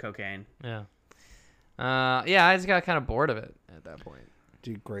metric ton of cocaine. Yeah. Yeah, I just got kind of bored of it at that point.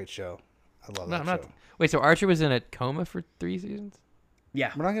 Dude, great show. I love No, that I'm show. not. Wait, so Archer was in a coma for 3 seasons?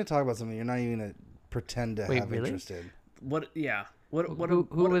 Yeah. We're not going to talk about something you're not even going to pretend to Wait, have really? interest in. What? Yeah. What? Who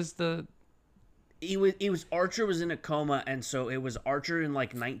was the? He was Archer was in a coma, and so it was Archer in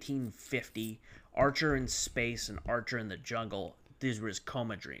like 1950, Archer in space, and Archer in the jungle. These were his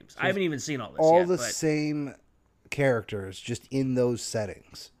coma dreams. I haven't even seen all this All yet. the but same characters, just in those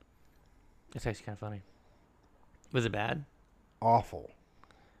settings. It's actually kind of funny. Was it bad? Awful.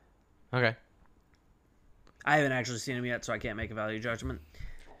 Okay. I haven't actually seen him yet, so I can't make a value judgment.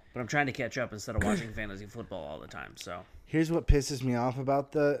 But I'm trying to catch up instead of watching fantasy football all the time. So Here's what pisses me off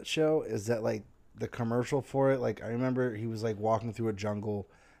about the show is that like the commercial for it, like I remember he was like walking through a jungle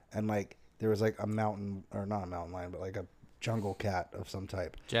and like there was like a mountain or not a mountain lion, but like a jungle cat of some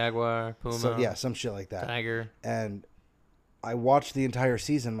type. Jaguar, Puma. So yeah, some shit like that. Tiger. And I watched the entire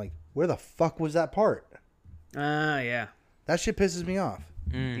season like, where the fuck was that part? yeah, That shit pisses me off.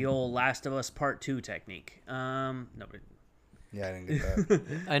 the old Last of Us Part 2 technique. Nobody. Yeah, I didn't get that.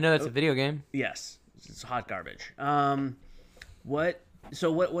 I know that's a video game. Yes, it's hot garbage. What?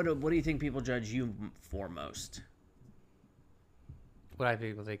 So what do you think people judge you for most? What I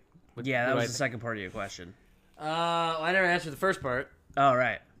people think. Yeah, that what was I the second part of your question. Well, I never answered the first part. Oh,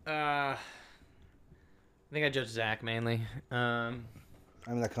 right. I think I judge Zach mainly. I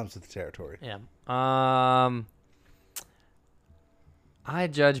mean, that comes with the territory. Yeah. I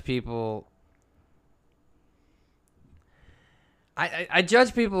judge people. I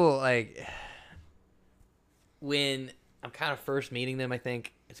judge people like when I'm kind of first meeting them. I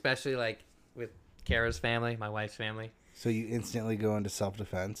think, especially like with Kara's family, my wife's family. So you instantly go into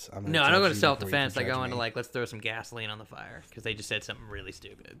self-defense? No, I don't go to self-defense. I go into like, let's throw some gasoline on the fire because they just said something really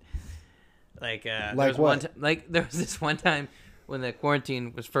stupid. Like there was what? there was this one time when the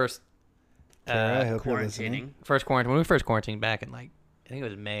quarantine was first. Kara, I hope you're listening. Quarantining. When we first quarantined back in like I think it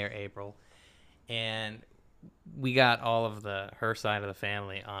was May or April, and we got all of her side of the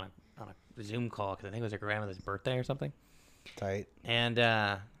family on a Zoom call because I think it was her grandmother's birthday or something. Tight. And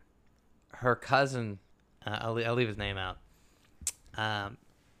her cousin, I'll leave his name out,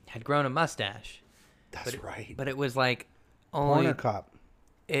 had grown a mustache. That's right. But it was like Porn only or cop?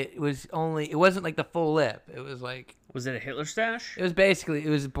 it wasn't like the full lip. It was like Was it a Hitler stash? it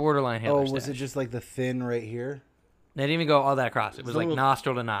was borderline Hitler. Oh, was stash. it just like the thin right here? They didn't even go all that across. It was like little-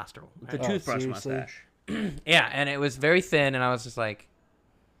 nostril to nostril. The Oh, toothbrush seriously? mustache. Yeah, and it was very thin, and I was just like,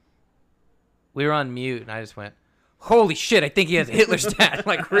 we were on mute, and I just went, holy shit, I think he has a Hitler stat,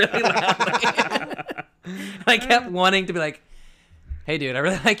 like really loudly. I kept wanting to be like, hey, dude, I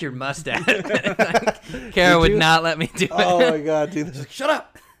really like your mustache. Like, Kara would you? not let me do it. Oh my god, dude! Shut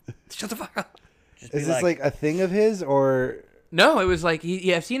up. Shut the fuck up. Is this like a thing of his, or No, it was like,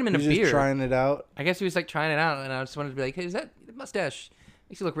 I've seen him in a he's just beard. trying it out? I guess he was like trying it out, and I just wanted to be like, hey, is that mustache?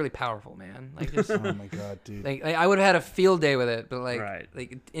 Makes you look really powerful, man. Like, just, Oh my god, dude! like I would have had a field day with it, but like, Right.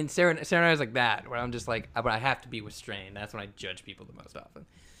 like in scenarios like that, where I'm just like, but I have to be restrained. That's when I judge people the most often.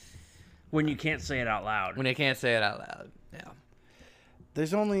 When you can't say it out loud. When I can't say it out loud. Yeah.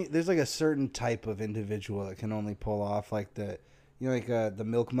 There's like a certain type of individual that can only pull off like the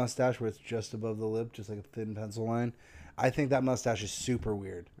milk mustache where it's just above the lip, just like a thin pencil line. I think that mustache is super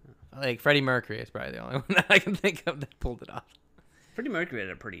weird. Like Freddie Mercury is probably the only one that I can think of that pulled it off. Freddie Mercury had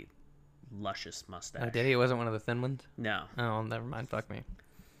a pretty luscious mustache. Oh, did he? It wasn't one of the thin ones? No, Oh, well, never mind. Fuck me.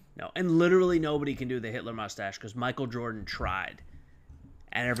 no, and literally nobody can do the Hitler mustache because Michael Jordan tried,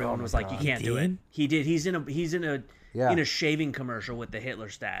 and everyone was like, "You can't do it." did? He did. He's in Yeah. in a shaving commercial with the Hitler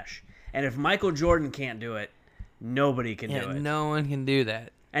stash. And if Michael Jordan can't do it, nobody can Yeah, do it. no one can do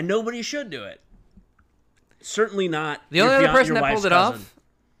that. And nobody should do it. Certainly not. The only other person your that wife's pulled it cousin. off,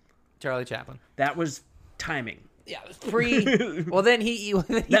 Charlie Chaplin. That was timing. Yeah, it was pre. Well, then he did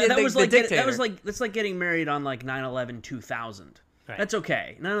That was the like dictator. that's like getting married on like 9/11/2000. Right. That's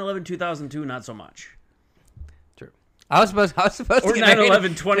okay. 9/11/2002, not so much. True. I was supposed Or to get married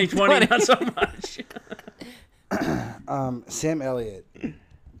 9/11/2020, not so much. Sam Elliott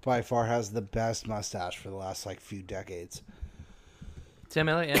by far has the best mustache for the last like few decades. Sam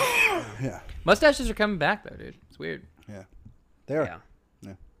Elliott. Yeah. Yeah. Mustaches are coming back though, dude. It's weird. Yeah. They are.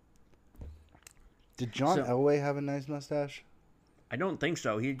 Yeah. Did John So- Elway have a nice mustache? I don't think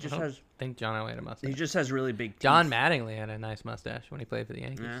so. He just I don't has think John Elway had a mustache. he just has really big teeth. John Mattingly had a nice mustache when he played for the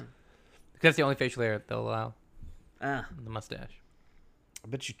Yankees. Yeah. That's the only facial hair they'll allow. Ah, The mustache, I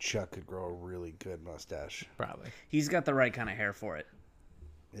bet you Chuck could grow a really good mustache. probably. he's got the right kind of hair for it.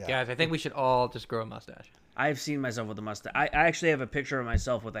 Yeah. Guys, I think we should all just grow a mustache. I've seen myself with a mustache. I actually have a picture of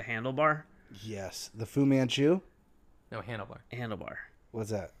myself with a handlebar. Yes. The Fu Manchu? No handlebar. Handlebar. What's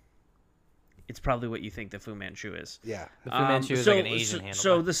that? It's probably what you think the Fu Manchu is. Yeah. The Fu Manchu is so, like an Asian handlebar.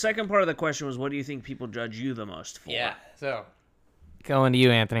 so the second part of the question was, what do you think people judge you the most for? yeah. So going to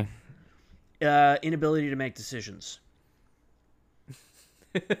you, Anthony. Inability to make decisions.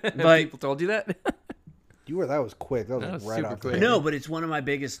 Like, People told you that? That was quick. That was, That was right super off the quick. bat. no, but it's one of my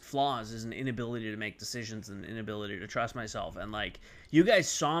biggest flaws is an inability to make decisions and inability to trust myself. And like, you guys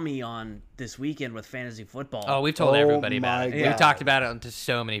saw me on this weekend with fantasy football. Oh, we've told Oh everybody about it. my We've God. talked about it to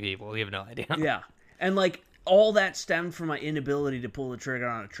so many people. We have no idea. Yeah. And like all that stemmed from my inability to pull the trigger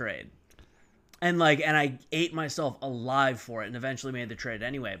on a trade. And like and I ate myself alive for it and eventually made the trade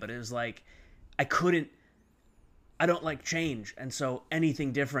anyway, but it was like I don't like change, and so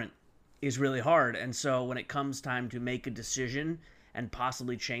anything different is really hard. And so when it comes time to make a decision and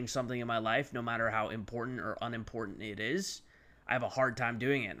possibly change something in my life, no matter how important or unimportant it is, I have a hard time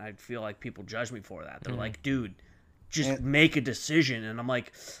doing it. And I feel like people judge me for that. They're like, dude, just make a decision. And I'm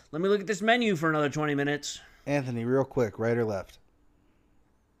like, let me look at this menu for another 20 minutes. Anthony, real quick, right or left?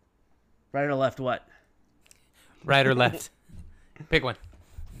 Right or left what? Right or left? Pick one.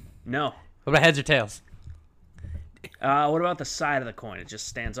 No. What about heads or tails? What about the side of the coin? It just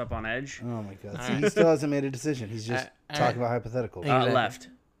stands up on edge? Oh my God! See, he still hasn't made a decision. He's just talking about hypotheticals. Exactly. Left.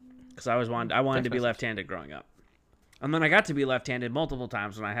 Because I wanted to be message. left-handed growing up. And then I got to be left-handed multiple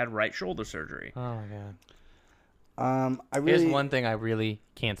times when I had right shoulder surgery. Oh my god. I really. Here's one thing I really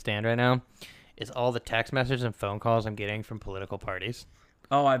can't stand right now is all the text messages and phone calls I'm getting from political parties.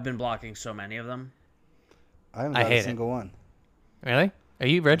 Oh, I've been blocking so many of them. I haven't I got hate a it. single one. Really? Are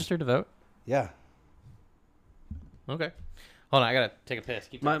you registered to vote? Yeah, Okay. Hold on, I gotta take a piss.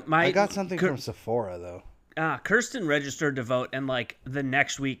 Keep talking. I got something from Sephora though. Kirsten registered to vote, and like the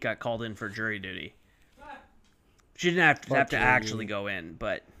next week got called in for jury duty. She didn't have to actually go in,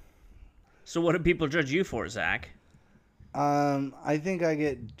 but. So what do people judge you for, Zach? I think I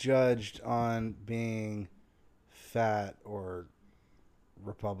get judged on being fat or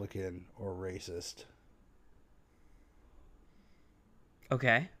Republican or racist.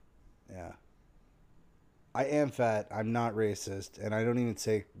 Okay. Yeah. I am fat. I'm not racist, and I don't even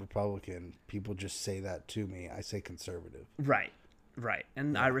say Republican. People just say that to me. I say conservative. Right.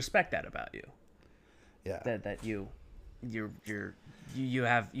 And I respect that about you. Yeah. That you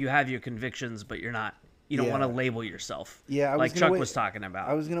have your convictions, but you don't want to label yourself. Yeah, like Chuck was talking about.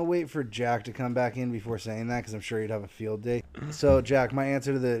 I was gonna wait for Jack to come back in before saying that because I'm sure he'd have a field day. So Jack, my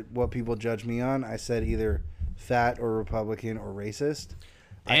answer to what people judge me on, I said either fat or Republican or racist.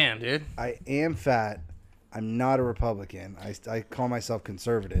 Damn, dude. I am fat. I'm not a Republican. I call myself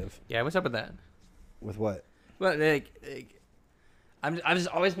conservative. Yeah, what's up with that? With what? Well, I've just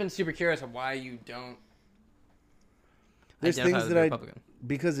always been super curious of why you don't. There's identify things as that a I Republican.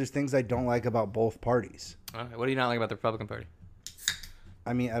 because there's things I don't like about both parties. Okay, what do you not like about the Republican Party?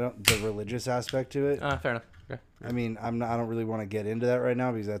 I mean, the religious aspect to it. Fair enough. Okay. I mean, I don't really want to get into that right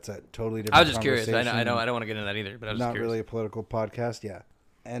now because that's a totally different. I was just curious. I conversation. know. I don't want to get into that either, but I was Not just curious. really a political podcast, yeah.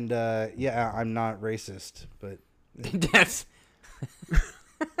 And yeah, I'm not racist, but That's.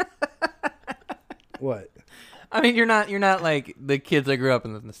 what? I mean, you're not like the kids I grew up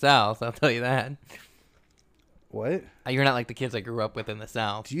in the South. I'll tell you that. What? You're not like the kids I grew up with in the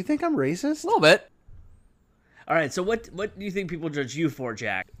South. Do you think I'm racist? A little bit. All right. So what do you think people judge you for,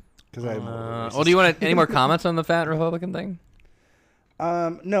 Jack? Because I'm racist. Well, do you want any more comments on the fat Republican thing?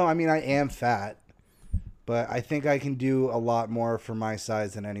 No, I mean I am fat, but I think I can do a lot more for my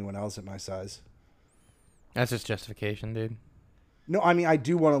size than anyone else at my size. That's just justification, dude. No, I mean I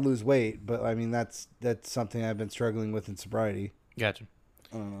do want to lose weight, but I mean that's something I've been struggling with in sobriety. Gotcha.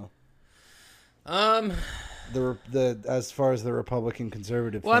 I don't know. Um. The as far as the Republican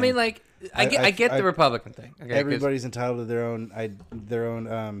conservative. Well, I thing, mean, like, I get the Republican thing. Okay, 'cause- everybody's entitled to their own.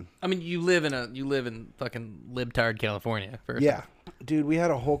 I mean, you live in fucking libtard California. First Yeah, off. dude, we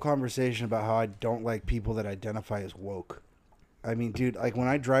had a whole conversation about how I don't like people that identify as woke. I mean, dude, like when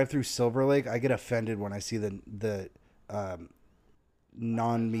I drive through Silver Lake, I get offended when I see the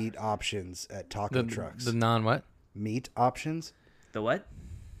non-meat options at taco trucks. The non what? Meat options, The what?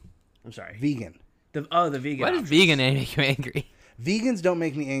 I'm sorry. vegan. The vegan. Why does options. vegan make you angry? Vegans don't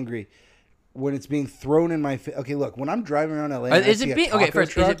make me angry when it's being thrown in my face. Okay, look, when I'm driving around LA, and I Is see it a being taco okay?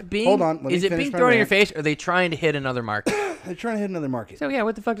 First, truck, is it being? hold on, let is me it finish being my thrown in your rant. face? Or are they trying to hit another market? They're trying to hit another market. So yeah,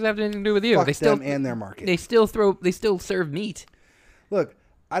 what the fuck does that have anything to do with you? Fuck they still them and their market. They still serve meat. Look,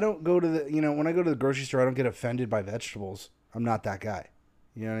 I don't go to when I go to the grocery store, I don't get offended by vegetables. I'm not that guy.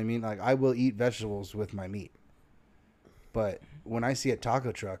 You know what I mean? Like, I will eat vegetables with my meat. But when I see a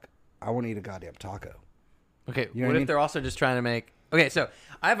taco truck, I want to eat a goddamn taco. Okay, You know what what I if mean? they're also just trying to make? Okay, so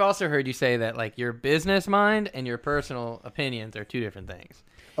I've also heard you say that like your business mind and your personal opinions are two different things.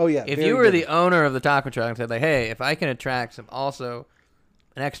 Oh, yeah. If very you were good. the owner of the taco truck and said like, hey, if I can attract an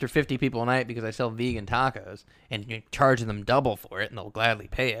extra 50 people a night because I sell vegan tacos and you're charging them double for it and they'll gladly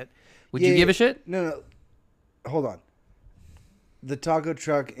pay it, would you give a shit? No. Hold on. The taco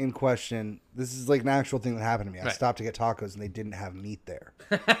truck in question, this is like an actual thing that happened to me. I Right. stopped to get tacos and they didn't have meat there.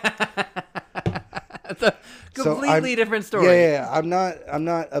 That's a So completely I'm- different story. Yeah. I'm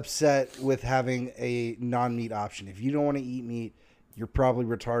not upset with having a non-meat option. If you don't want to eat meat, you're probably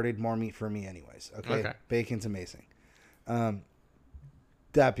retarded. More meat for me anyways. Okay. Bacon's amazing.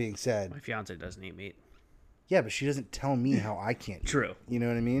 That being said, My fiance doesn't eat meat. yeah, but she doesn't tell me how I can't eat. True. You know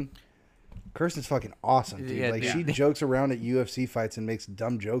what I mean? Kirsten's fucking awesome, dude. Yeah, like yeah. she jokes around at UFC fights and makes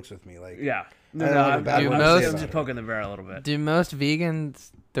dumb jokes with me. Like, Yeah. No, I don't have a bad word to say I'm about just her. poking the bear a little bit. Do most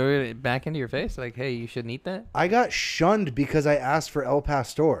vegans throw it back into your face? Like, hey, you shouldn't eat that? I got shunned because I asked for El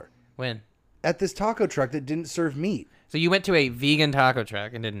Pastor When? at this taco truck that didn't serve meat. So you went to a vegan taco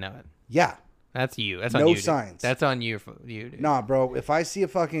truck and didn't know it. Yeah, That's you. That's on No you. dude. signs. That's on you. Dude. nah, bro. If I see a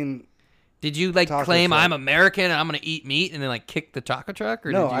fucking Did you like Taco claim truck. I'm American and I'm gonna eat meat and then like kick the taco truck?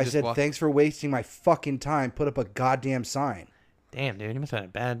 Or no, did you I just said walk? thanks for wasting my fucking time. Put up a goddamn sign. Damn, dude, you must have had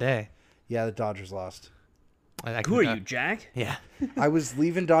a bad day. Yeah, the Dodgers lost. I Who are can- you, Jack? Yeah. I was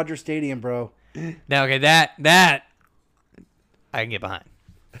leaving Dodger Stadium, bro. Now, okay, that I can get behind.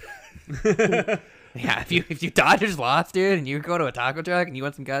 Yeah, if you Dodgers lost, dude, and you go to a taco truck and you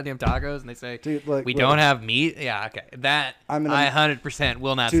want some goddamn tacos and they say, Dude, look, we look. don't have meat, yeah, okay, that I'm an- I 100%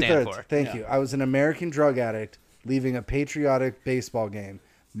 will not stand 2/3. for. Thank you. I was an American drug addict leaving a patriotic baseball game.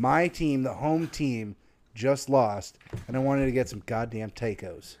 My team, the home team, just lost, and I wanted to get some goddamn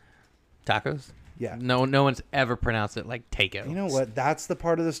tacos. Tacos? Yeah. No one's ever pronounced it like taco. You know what? That's the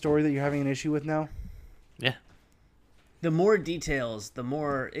part of the story that you're having an issue with now. Yeah. The more details, the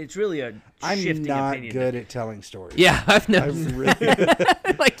more it's really a I'm shifting not opinion. good at telling stories. Yeah, I've I noticed. really,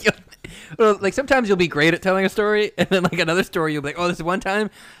 like sometimes you'll be great at telling a story, and then like another story you'll be like, oh, this is one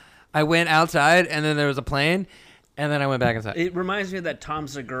time I went outside and then there was a plane, and then I went back inside. It reminds me of that Tom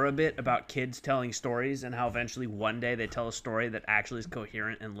Segura bit about kids telling stories and how eventually one day they tell a story that actually is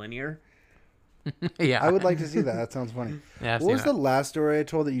coherent and linear. Yeah, I would like to see that. That sounds funny. Yeah, I've what seen was that. the last story I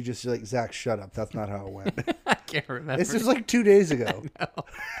told that you just like, Zach, shut up. That's not how it went. I can't remember. It's just like 2 days ago.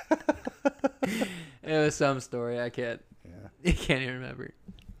 It was some story. I can't. Yeah. I can't even remember.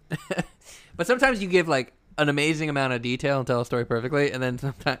 But sometimes you give like an amazing amount of detail and tell a story perfectly, and then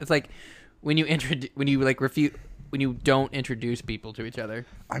sometimes it's like when you don't introduce people to each other.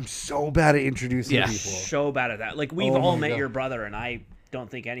 I'm so bad at introducing Yeah. people. So bad at that. Like we've Oh all my met God. your brother, and I don't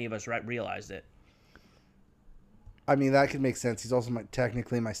think any of us realized it. I mean, that could make sense. He's also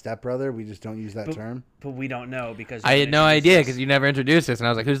technically my stepbrother. We just don't use that But- term. But we don't know because I you had didn't no introduce idea us. because you never introduced us, and I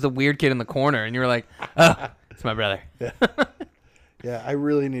was like, "Who's the weird kid in the corner?" And you were like, "Oh, it's my brother." Yeah, I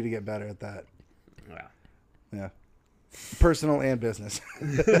really need to get better at that. Yeah. Yeah. Personal and business.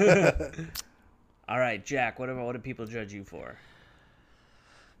 All right, Jack. What do people judge you for?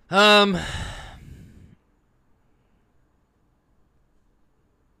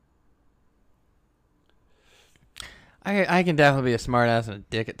 I can definitely be a smart ass and a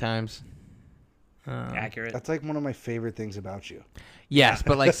dick at times. Accurate. That's like one of my favorite things about you. Yes,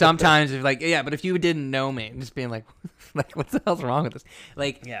 but like sometimes if like but if you didn't know me, just being like like what the hell's wrong with this?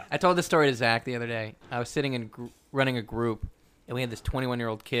 Like Yeah. I told this story to Zach the other day. I was sitting in running a group, and we had this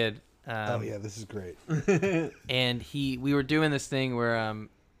 21-year-old kid. Oh yeah, this is great. And we were doing this thing where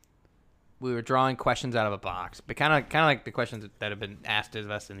we were drawing questions out of a box, but kind of like the questions that have been asked of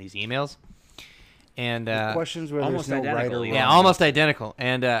us in these emails. And questions where almost there's no right or identical, wrong. yeah, almost identical.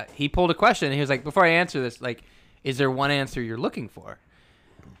 And he pulled a question. And he was like, before I answer this, like, is there one answer you're looking for?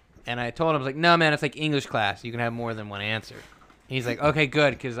 And I told him, I was like, no, man, it's like English class. You can have more than one answer. And he's like, okay,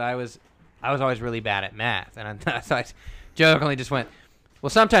 good, because I was always really bad at math. And so I jokingly just went, well,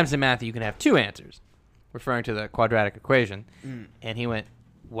 sometimes in math you can have two answers, referring to the quadratic equation. And he went,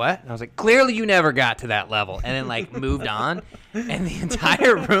 what? And I was like, clearly you never got to that level. And then, like, moved on. And the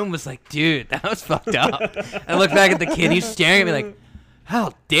entire room was like, dude, that was fucked up. I looked back at the kid. He's staring at me like,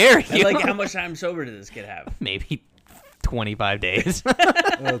 how dare you? And, like, how much time sober did this kid have? Maybe 25 days. Oh,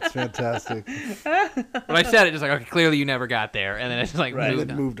 that's fantastic. But I said it just like, okay, clearly you never got there. And then it's just like Right. And moved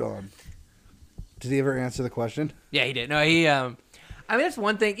then on. moved on. Did he ever answer the question? Yeah, he did. No, he, I mean, that's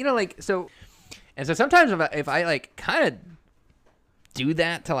one thing, you know, like, so sometimes if I like, kind of do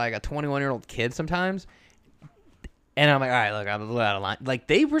that to, like, a 21-year-old kid sometimes, and I'm like, all right, look, I'm a little out of line. Like,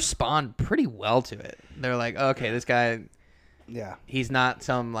 they respond pretty well to it. They're like, okay, this guy, Yeah. he's not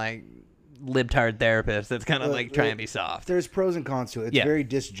some, like, libtard therapist that's kind of, like, trying to be soft. There's pros and cons to it. It's Yeah. very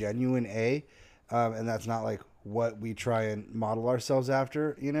disgenuine, and that's not like what we try and model ourselves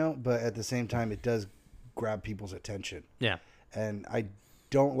after, you know. But at the same time, it does grab people's attention, Yeah. and I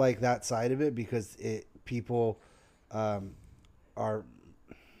don't like that side of it because people are.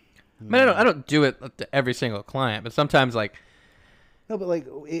 I mean, I don't do it to every single client, but sometimes, like, No, but like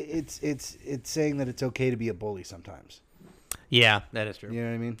it's saying that it's okay to be a bully sometimes. yeah, that is true. You know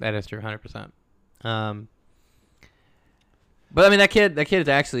what I mean? That is true, 100%. But I mean, that kid is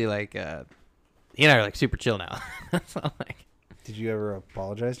actually like, he and I are like super chill now. So, like, Did you ever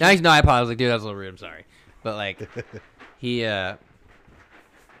apologize? no, I apologize. I was like, dude, that was a little rude. I'm sorry. But like, he,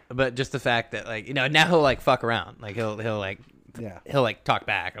 but just the fact that, like, you know, now he'll like fuck around. Like he'll like Yeah. he'll like talk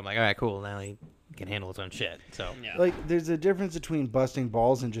back. I'm like, all right, cool. Now he can handle his own shit. So Yeah. Like, there's a difference between busting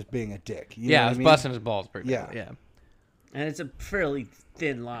balls and just being a dick. You know yeah, what I was mean? busting his balls pretty. Yeah. Good. Yeah. And it's a fairly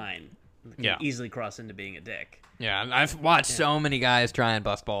thin line. It can Yeah. easily cross into being a dick. Yeah, I've watched so many guys try and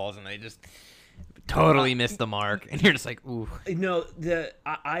bust balls, and they just totally miss the mark. And you're just like, ooh. No,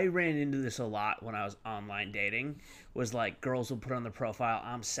 I ran into this a lot when I was online dating. Was like girls would put on their profile,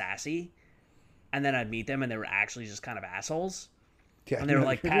 "I'm sassy," and then I'd meet them, and they were actually just kind of assholes, Yeah, and they were no,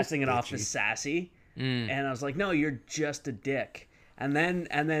 like you're passing just it off bitchy. as sassy. Mm. And I was like, "No, you're just a dick." And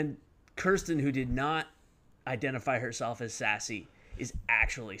then Kirsten, who did not identify herself as sassy, is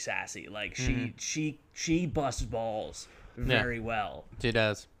actually sassy. Like she busts balls very well. She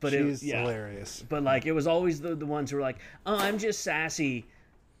does. But She's yeah. hilarious. But like it was always the ones who were like, "Oh, I'm just sassy,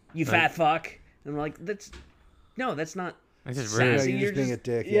 you fat fuck," and I'm like, "That's not It's just Yeah, rude. sassy. you're just being a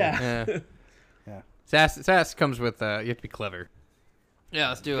dick. Yeah. Yeah. Yeah. Sass comes with, you have to be clever. Yeah,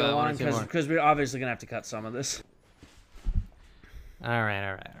 let's do Go one on, or two more. because we're obviously gonna have to cut some of this. All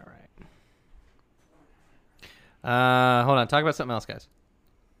right. Hold on. Talk about something else, guys.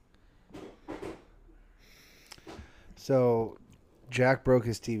 So, Jack broke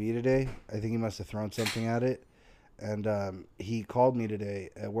his TV today. I think he must have thrown something at it. And he called me today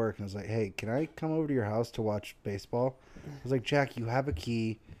at work and was like, "Hey, can I come over to your house to watch baseball?" I was like, "Jack, you have a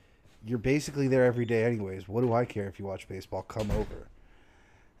key. You're basically there every day anyways. What do I care if you watch baseball? Come over."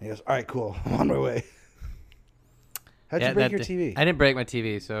 And he goes, "All right, cool. I'm on my way." How'd you break your TV? I didn't break my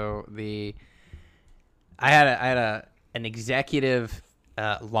TV. So I had an executive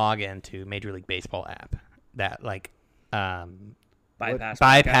login to Major League Baseball app that like Bypass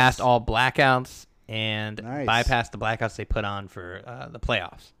bypassed blackouts. all blackouts and Nice. bypassed the blackouts they put on for the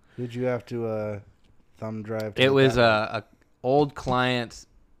playoffs. Did you have to thumb drive? To It the was back? a old client's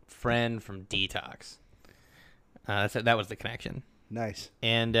friend from Detox. That was the connection. Nice.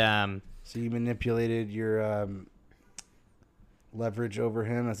 And So you manipulated your leverage over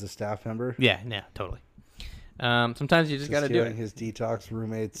him as a staff member. yeah, totally. Sometimes you just got to do stealing it. his detox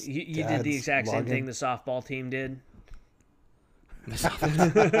roommate's. You did dad's the exact same login. thing the softball team did. And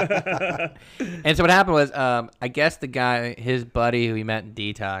so what happened was, I guess the guy, his buddy who he met in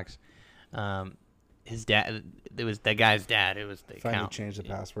Detox, his dad, it was the guy's dad. It was the Finally account. changed the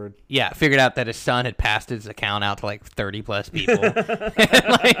password. Yeah, figured out that his son had passed his account out to like 30 plus people, and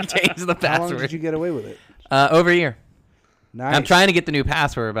like changed the How long did password. you get away with it? Over a year. Nice. I'm trying to get the new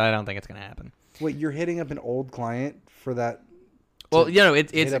password, but I don't think it's gonna happen. Wait, you're hitting up an old client for that? Well, you know,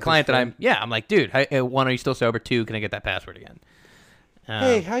 it's hit a up client his that friend? I'm like, dude, one, are you still sober? Two, can I get that password again?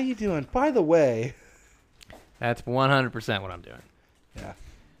 Hey, how you doing? By the way. That's 100% what I'm doing. Yeah.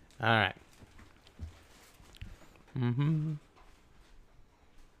 All right.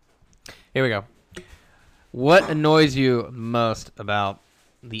 Here we go. What annoys you most about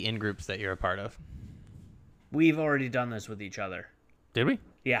the in groups that you're a part of? We've already done this with each other. Did we?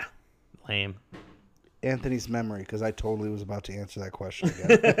 Yeah. Lame. Anthony's memory, because I totally was about to answer that question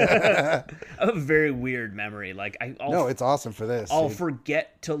again. I have a very weird memory. Like No, it's awesome for this. I'll dude.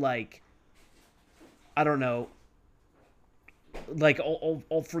 forget to like, I don't know. Like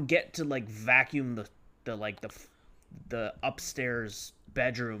I'll forget to like vacuum the upstairs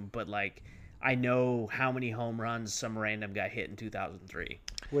bedroom, but like I know how many home runs some random guy hit in 2003.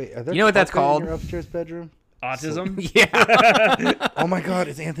 Wait, are there You know what that's carpet called? in your upstairs bedroom? Autism? Yeah. Oh my God,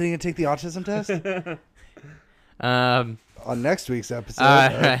 is Anthony gonna take the autism test um. on next week's episode?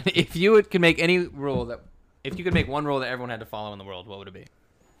 Right. If you could make any rule that, if you could make one rule that everyone had to follow in the world, what would it be?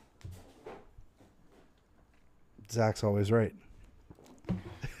 Zach's always right.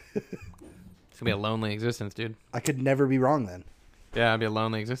 It's gonna be a lonely existence, dude. I could never be wrong then. Yeah, it'd be a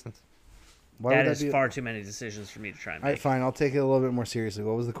lonely existence. Why That would is that be? far too many decisions for me to try and All right, make. fine. I'll take it a little bit more seriously.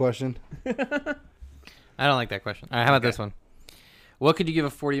 What was the question? I don't like that question. All right, how about this one? What could you give a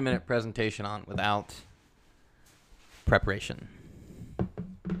 40-minute presentation on without preparation?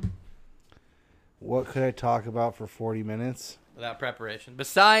 What could I talk about for 40 minutes? Without preparation,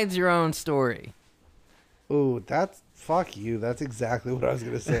 besides your own story. Ooh, fuck you. That's exactly what I was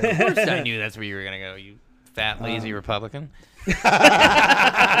gonna Of say. course, I knew that's where you were gonna go. You fat, lazy Republican.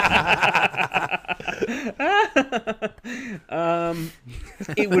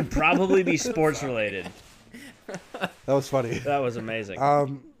 It would probably be sports related. That was funny. That was amazing.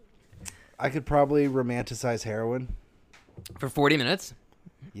 I could probably romanticize heroin. For 40 minutes?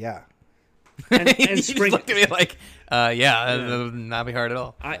 Yeah. And You just spring, looked at me like, yeah, that would not be hard at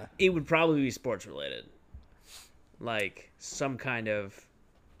all. it would probably be sports related. Like some kind of,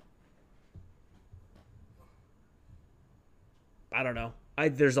 I don't know.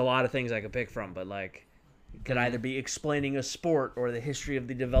 There's a lot of things I could pick from, but like, it could either be explaining a sport or the history of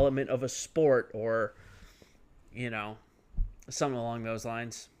the development of a sport or, something along those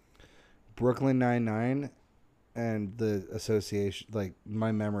lines. Brooklyn Nine-Nine and the association, like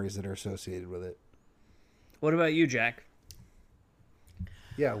my memories that are associated with it. What about you, Jack?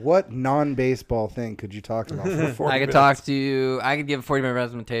 Yeah, what non-baseball thing could you talk about for 40 I could minutes? talk to you. I could give a 40-minute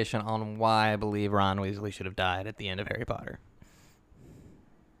presentation on why I believe Ron Weasley should have died at the end of Harry Potter.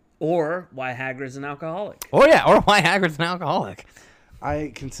 Or why Hagrid's an alcoholic? Oh yeah, or why Hagrid's an alcoholic.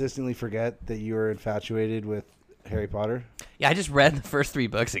 I consistently forget that you are infatuated with Harry Potter. Yeah, I just read the first 3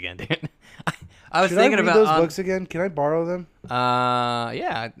 books again, dude. I was Should thinking I read about those books again? Can I borrow them?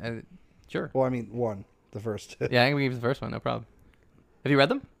 Yeah, sure. Well, I mean, one, the first. Yeah, I can give you the first one, no problem. Have you read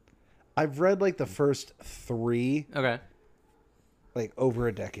them? I've read like the first 3, Okay. like over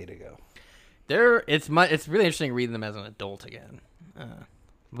a decade ago. It's really interesting reading them as an adult again.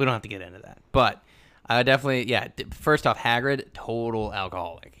 We don't have to get into that, but I definitely, yeah. First off, Hagrid, total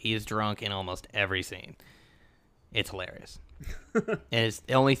alcoholic. He is drunk in almost every scene. It's hilarious. And his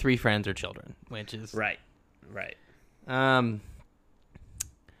only 3 friends are children, which is Right. And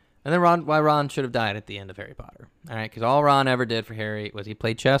then why Ron should have died at the end of Harry Potter. All right, because all Ron ever did for Harry was he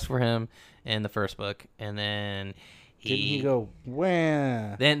played chess for him in the first book, and then Didn't he go,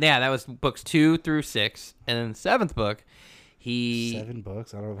 wah? Then yeah, that was books 2 through 6, and then the 7th book, he 7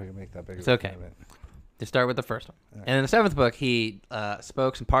 books? I don't know if I can make that big. It's okay. To start with the first one, and in the 7th book, he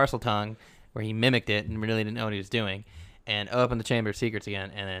spoke some parcel tongue where he mimicked it and really didn't know what he was doing, and opened the Chamber of Secrets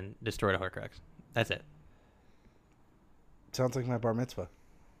again, and then destroyed a Horcrux. That's it. Sounds like my bar mitzvah.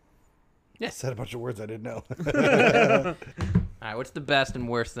 Yeah. I said a bunch of words I didn't know. All right, what's the best and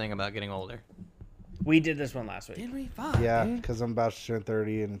worst thing about getting older? We did this one last week. Did we? Fuck, Yeah, dude. because I'm about to turn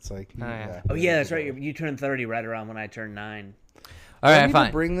 30, and it's like, yeah. Oh yeah, that's right. You turned 30 right around when I turned 9. All Do I right, need fine.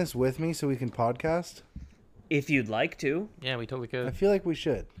 to bring this with me so we can podcast? If you'd like to. Yeah, we totally I could. feel like we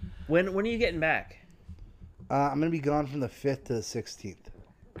should. When are you getting back? I'm going to be gone from the 5th to the 16th.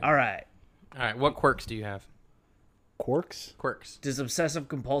 All right. All right, what quirks do you have? Quirks? Quirks. Does obsessive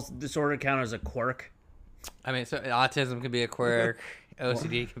compulsive disorder count as a quirk? I mean, so autism could be a quirk.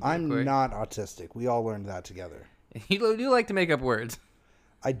 OCD could be a I'm quirk. not autistic. We all learned that together. You do like to make up words.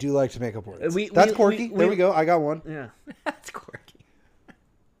 I do like to make up words. We- That's we- quirky. we- There we go. I got one. Yeah. That's quirky.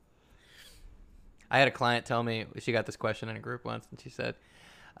 I had a client tell me she got this question in a group once, and she said,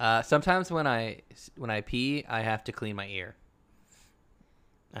 "Sometimes when I pee, I have to clean my ear."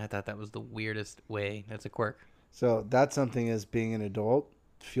 I thought that was the weirdest way. That's a quirk. So that's something as being an adult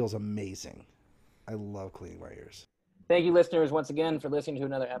feels amazing. I love cleaning my ears. Thank you, listeners, once again for listening to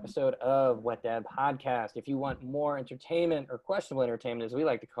another episode of Wet Dad Podcast. If you want more entertainment or questionable entertainment, as we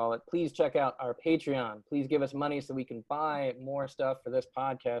like to call it, please check out our Patreon. Please give us money so we can buy more stuff for this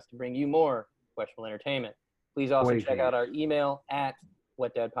podcast to bring you more questionable entertainment. Please also check out our email at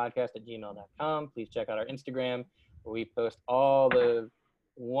whatdadpodcast@gmail.com. Please check out our Instagram, where we post all the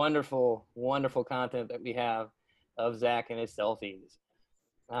wonderful, wonderful content that we have of Zach and his selfies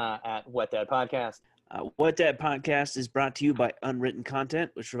at What Dad Podcast. What Dad Podcast is brought to you by Unwritten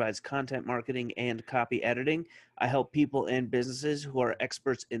Content, which provides content marketing and copy editing. I help people and businesses who are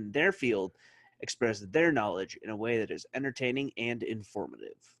experts in their field express their knowledge in a way that is entertaining and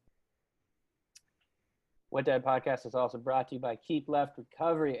informative. What Dad Podcast is also brought to you by Keep Left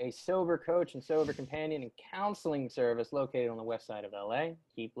Recovery, a sober coach and sober companion and counseling service located on the west side of LA.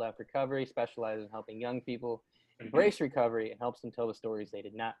 Keep Left Recovery specializes in helping young people embrace recovery and helps them tell the stories they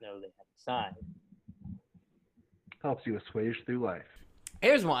did not know they had inside. Helps you assuage through life.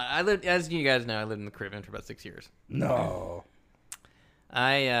 Here's one. I lived, as you guys know, I lived in the Caribbean for about 6 years. No.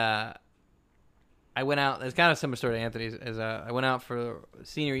 I went out. It's kind of a similar story to Anthony's. I went out for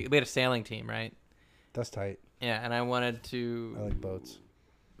senior. We had a sailing team, right? That's tight. Yeah, and I wanted to. I like boats.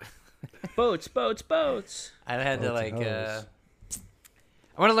 Boats. I had to Boats like. and hoes.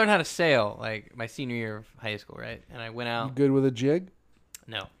 I want to learn how to sail, like my senior year of high school, right? And I went You out. good with a jig?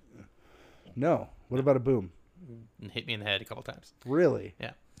 No, No. What about a boom? and hit me in the head a couple times. Really?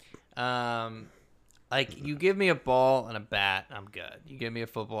 Like you give me a ball and a bat, I'm good. You give me a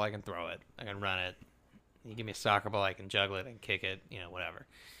football, I can throw it, I can run it. You give me a soccer ball, I can juggle it, I can kick it, whatever.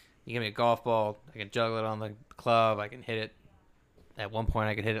 You give me a golf ball, I can juggle it on the club, I can hit it. At one point,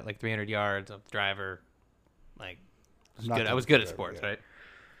 I could hit it like 300 yards of the driver. Like, I was good at sports, right?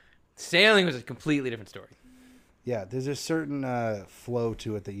 Sailing was a completely different story. Yeah, there's a certain flow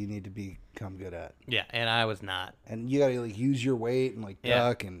to it that you need to become good at. Yeah, and I was not. And you gotta like use your weight and like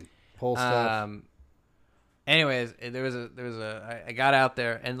duck and pull stuff. Anyways, I got out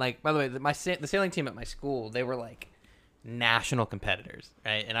there, and like, by the way, the sailing team at my school, they were like national competitors,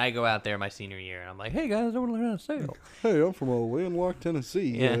 right? And I go out there my senior year, and I'm like, hey guys, I want to learn how to sail. Hey, I'm from Landlocked,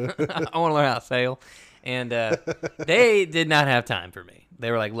 Tennessee. Yeah, I want to learn how to sail. And they did not have time for me. They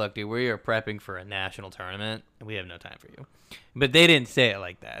were like, look, dude, we are prepping for a national tournament, and we have no time for you. But they didn't say it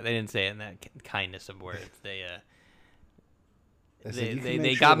like that. They didn't say it in that kindness of words. They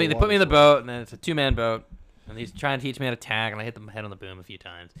got me. They put me in the boat, and then it's a 2-man boat, and he's trying to teach me how to tack, and I hit the head on the boom a few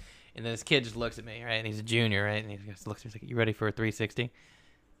times. And then this kid just looks at me, right? And he's a junior, right? And he just looks at me, he's like, you ready for a 360? And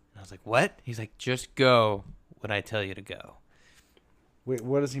I was like, what? He's like, just go when I tell you to go. Wait,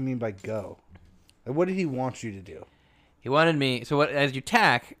 what does he mean by go? Like, what did he want you to do? He wanted me. So what? As you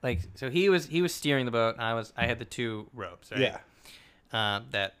tack, like, so he was steering the boat, and I had the 2 ropes, right? Yeah.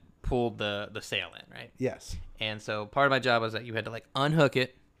 That pulled the sail in, right? Yes. And so part of my job was that you had to like unhook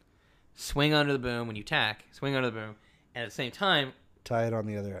it, swing under the boom when you tack, swing under the boom, and at the same time Tie it on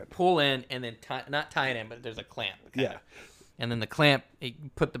the other end. pull in, and then not tie it in, but there's a clamp. Yeah. And then the clamp, you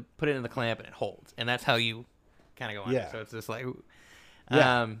put it in the clamp, and it holds, and that's how you kind of go under. Yeah. So it's just like,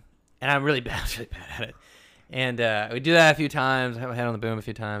 Yeah. and I'm really bad at it. And we do that a few times. I have my head on the boom a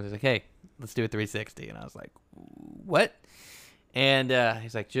few times. He's like, hey, let's do a 360. And I was like, what? And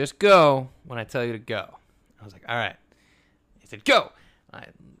he's like, just go when I tell you to go. I was like, all right. He said, go. I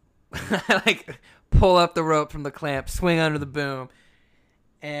like pull up the rope from the clamp, swing under the boom.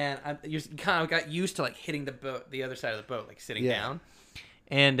 And I just kind of got used to like hitting the boat, the other side of the boat, like sitting down.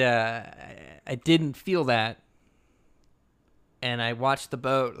 And I didn't feel that. And I watched the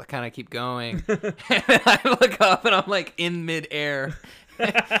boat kind of keep going. And I look up and I'm like in midair.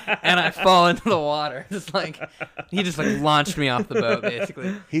 And I fall into the water. Just like, he just like launched me off the boat,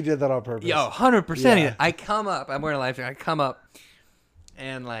 basically. He did that on purpose. Yo, 100%. Yeah. I come up. I'm wearing a life jacket. I come up.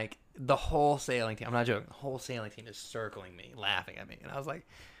 And like the whole sailing team, I'm not joking, the whole sailing team is circling me, laughing at me. And I was like,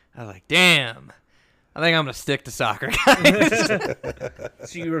 damn. I think I'm going to stick to soccer, guys.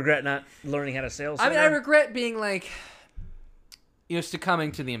 So you regret not learning how to sail? I mean, I regret being like,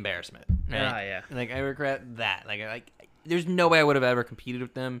 succumbing to the embarrassment. Right? Ah, yeah. Like I regret that. Like there's no way I would have ever competed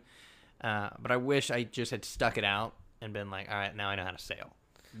with them. But I wish I just had stuck it out and been like, all right, now I know how to sail.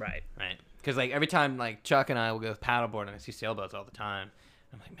 Right. Right. Because like every time like Chuck and I will go paddleboard, and I see sailboats all the time.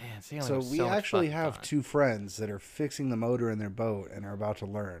 I'm like, man, sailing. So was we so much actually fucking have fun. 2 friends that are fixing the motor in their boat and are about to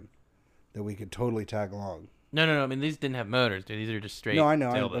learn that we could totally tag along. No. I mean, these didn't have motors, dude. These are just straight. No, I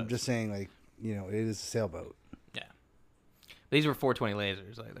know. Sailboats. I'm just saying, like, it is a sailboat. Yeah. These were 420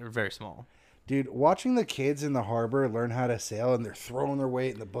 lasers. Like they were very small. Dude, watching the kids in the harbor learn how to sail and they're throwing their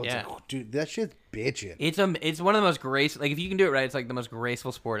weight in the boats, Yeah. like, dude, that shit's bitching. It's one of the most graceful. Like if you can do it right, it's like the most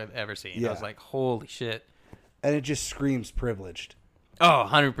graceful sport I've ever seen. Yeah. I was like, holy shit. And it just screams privileged. Oh,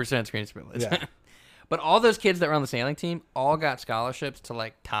 100% screen privilege. Yeah. But all those kids that were on the sailing team all got scholarships to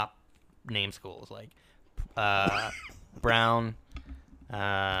like top name schools, like Brown,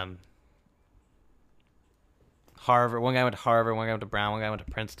 Harvard. One guy went to Harvard. One guy went to Brown. One guy went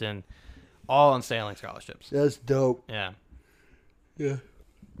to Princeton. All on sailing scholarships. That's dope. Yeah. Yeah.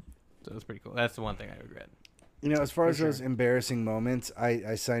 So it's pretty cool. That's the one thing I regret. You know, as far as those embarrassing moments,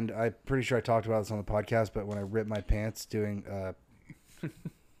 I signed. I'm pretty sure I talked about this on the podcast, but when I ripped my pants doing a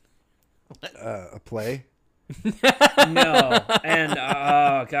play. No. And,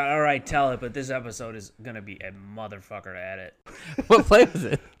 oh, God. All right, tell it. But this episode is going to be a motherfucker to edit. What play was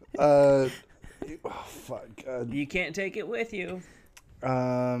it? Oh, fuck. You can't take it with you.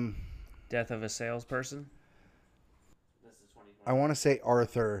 Death of a salesperson. I want to say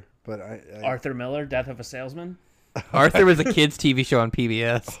Arthur, but Arthur Miller, Death of a Salesman. Arthur was a kids' TV show on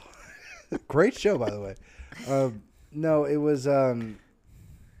PBS. Great show, by the way. No, it was I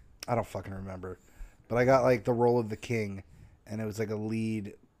don't fucking remember, but I got like the role of the king, and it was like a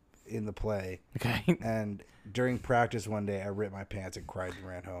lead in the play. Okay. And during practice one day, I ripped my pants and cried and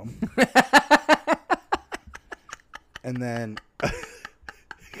ran home. And then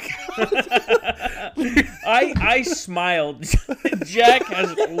I smiled. Jack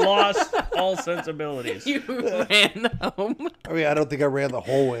has lost all sensibilities. You ran home. I mean, I don't think I ran the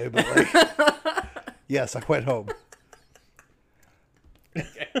whole way, but like, yes, I went home.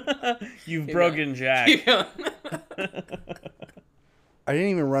 You've broken Jack. I didn't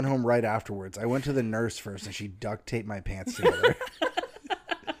even run home right afterwards. I went to the nurse first, and she duct taped my pants together.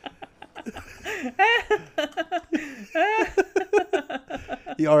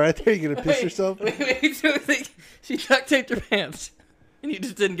 You all right there? You gonna piss yourself? Wait, so like, she duct taped her pants, and you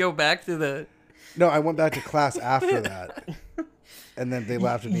just didn't go back to the... No, I went back to class after that, and then they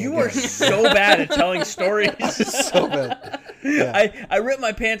laughed at me. You again. are so bad at telling stories. So bad. Yeah. I ripped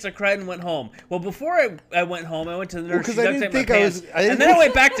my pants, I cried, and went home. Well, before I went home, I went to the nurse. Well, 'cause she I duct didn't taped my think I pants, was- I didn't and then I think-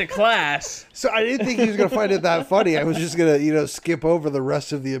 went back to class. So I didn't think he was gonna find it that funny. I was just gonna, skip over the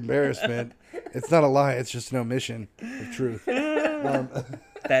rest of the embarrassment. It's not a lie. It's just an omission of truth.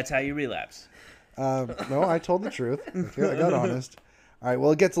 That's how you relapse. No, I told the truth. Okay, I got honest. All right.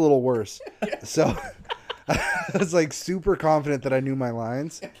 Well, it gets a little worse. So I was like super confident that I knew my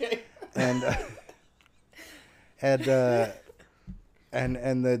lines. Okay. And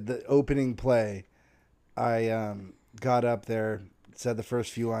the opening play, I got up there, said the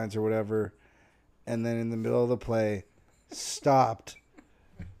first few lines or whatever, and then in the middle of the play, stopped,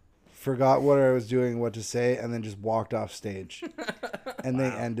 forgot what I was doing, what to say, and then just walked off stage. And they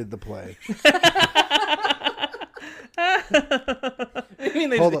ended the play. I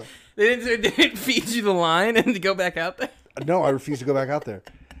mean, Hold on. they didn't feed you the line and to go back out there? No, I refused to go back out there.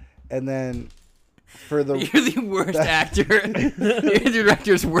 And then for the... You're the worst actor. You're the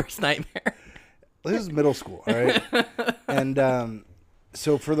director's worst nightmare. This is middle school, all right? And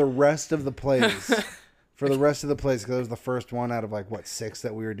so for the rest of the plays, because it was the first one out of like, 6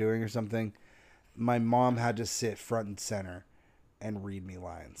 that we were doing or something, my mom had to sit front and center and read me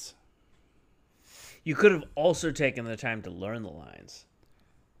lines. You could have also taken the time to learn the lines.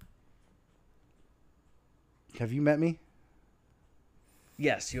 Have you met me?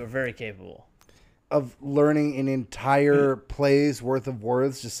 Yes, you are very capable. Of learning an entire play's worth of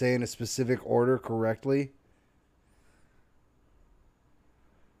words to say in a specific order correctly?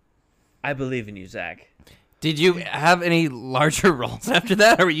 I believe in you, Zach. Did you have any larger roles after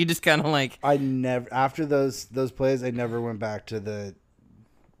that, or were you just kind of like... I never, after those plays, I never went back to the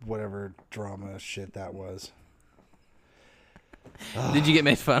whatever drama shit that was. Did you get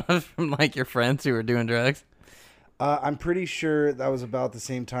made fun of from like your friends who were doing drugs? I'm pretty sure that was about the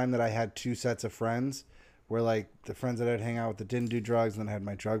same time that I had 2 sets of friends, where like the friends that I'd hang out with that didn't do drugs, and then I had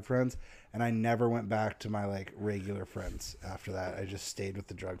my drug friends, and I never went back to my like regular friends after that. I just stayed with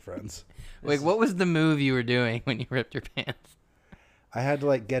the drug friends. Like, what was the move you were doing when you ripped your pants? I had to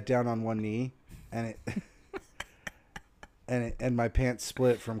like get down on one knee, and and my pants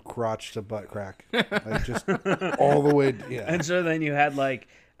split from crotch to butt crack, like just all the way. Yeah, And so then you had like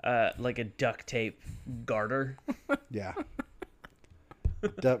a duct tape garter. yeah.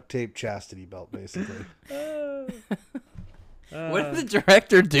 Duct tape chastity belt, basically. What did the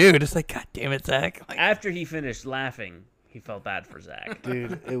director do? Just like, God damn it, Zach. Like, After he finished laughing, he felt bad for Zach.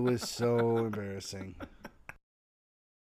 Dude, it was so embarrassing.